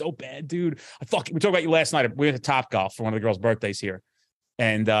meet him so bad, dude. We talked about you last night. We went to Topgolf for one of the girls' birthdays here.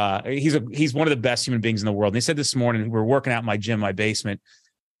 And he's one of the best human beings in the world. And he said this morning, we were working out in my gym, my basement.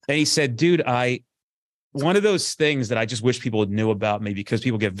 And he said, dude, one of those things that I just wish people knew about me, because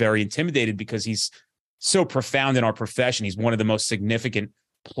people get very intimidated because he's so profound in our profession. He's one of the most significant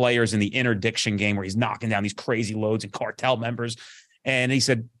players in the interdiction game, where he's knocking down these crazy loads and cartel members. And he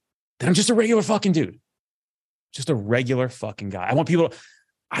said that I'm just a regular fucking dude. Just a regular fucking guy.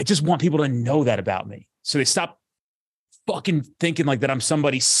 I just want people to know that about me. So they stop fucking thinking like that I'm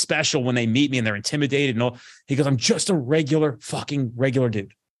somebody special when they meet me and they're intimidated and all. He goes, I'm just a regular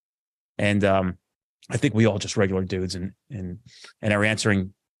dude. And I think we all just regular dudes and are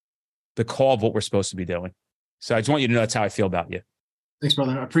answering the call of what we're supposed to be doing. So I just want you to know that's how I feel about you. Thanks,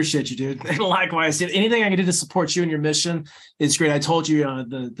 brother. I appreciate you, dude. And likewise, anything I can do to support you and your mission is great. I told you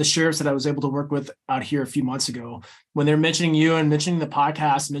the sheriffs that I was able to work with out here a few months ago, when they're mentioning you and mentioning the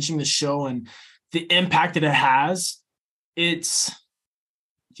podcast, mentioning the show and the impact that it has,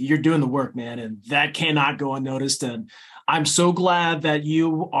 you're doing the work, man. And that cannot go unnoticed. And I'm so glad that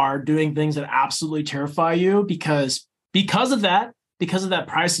you are doing things that absolutely terrify you, because of that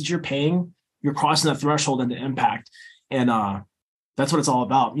price that you're paying, you're crossing that threshold into impact. And that's what it's all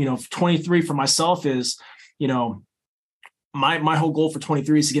about. 23 for myself is, my whole goal for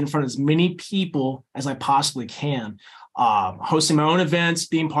 23 is to get in front of as many people as I possibly can. Hosting my own events,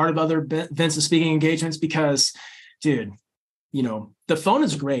 being part of other events and speaking engagements, because, dude, the phone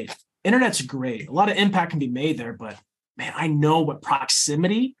is great. Internet's great. A lot of impact can be made there, but man, I know what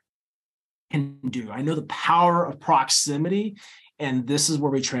proximity can do. I know the power of proximity, and this is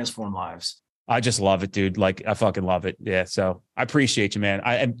where we transform lives. I just love it, dude. Like, I fucking love it. Yeah. So I appreciate you, man.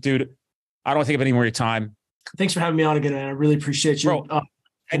 Dude, I don't want to take up any more of your time. Thanks for having me on again, man. I really appreciate you. Bro,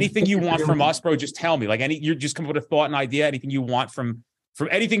 anything you want from us, bro, just tell me. Like, you just come up with a thought, an idea, anything you want from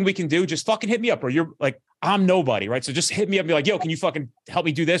anything we can do, just fucking hit me up, bro. You're like, I'm nobody, right? So just hit me up and be like, yo, can you fucking help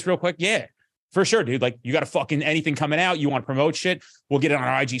me do this real quick? Yeah, for sure, dude. Like, you got a fucking anything coming out, you want to promote shit, we'll get it on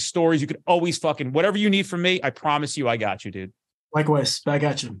our IG stories. You could always fucking, whatever you need from me, I promise you, I got you, dude. Likewise, I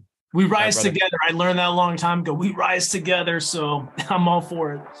got you. We rise together. I learned that a long time ago. We rise together, so I'm all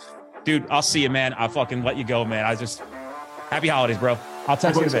for it. Dude, I'll see you, man. I'll fucking let you go, man. Happy holidays, bro. I'll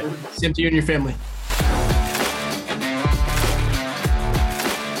text you in a bit. Same to you and your family.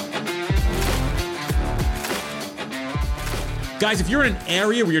 Guys, if you're in an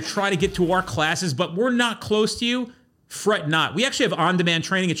area where you're trying to get to our classes, but we're not close to you, fret not. We actually have on-demand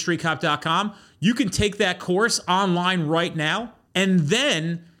training at streetcop.com. You can take that course online right now, and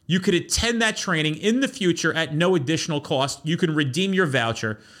then you could attend that training in the future at no additional cost. You can redeem your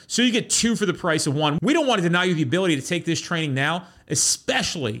voucher, so you get 2 for the price of 1. We don't want to deny you the ability to take this training now,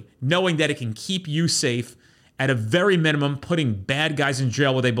 especially knowing that it can keep you safe, at a very minimum, putting bad guys in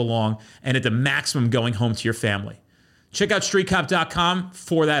jail where they belong, and at the maximum, going home to your family. Check out streetcop.com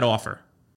for that offer.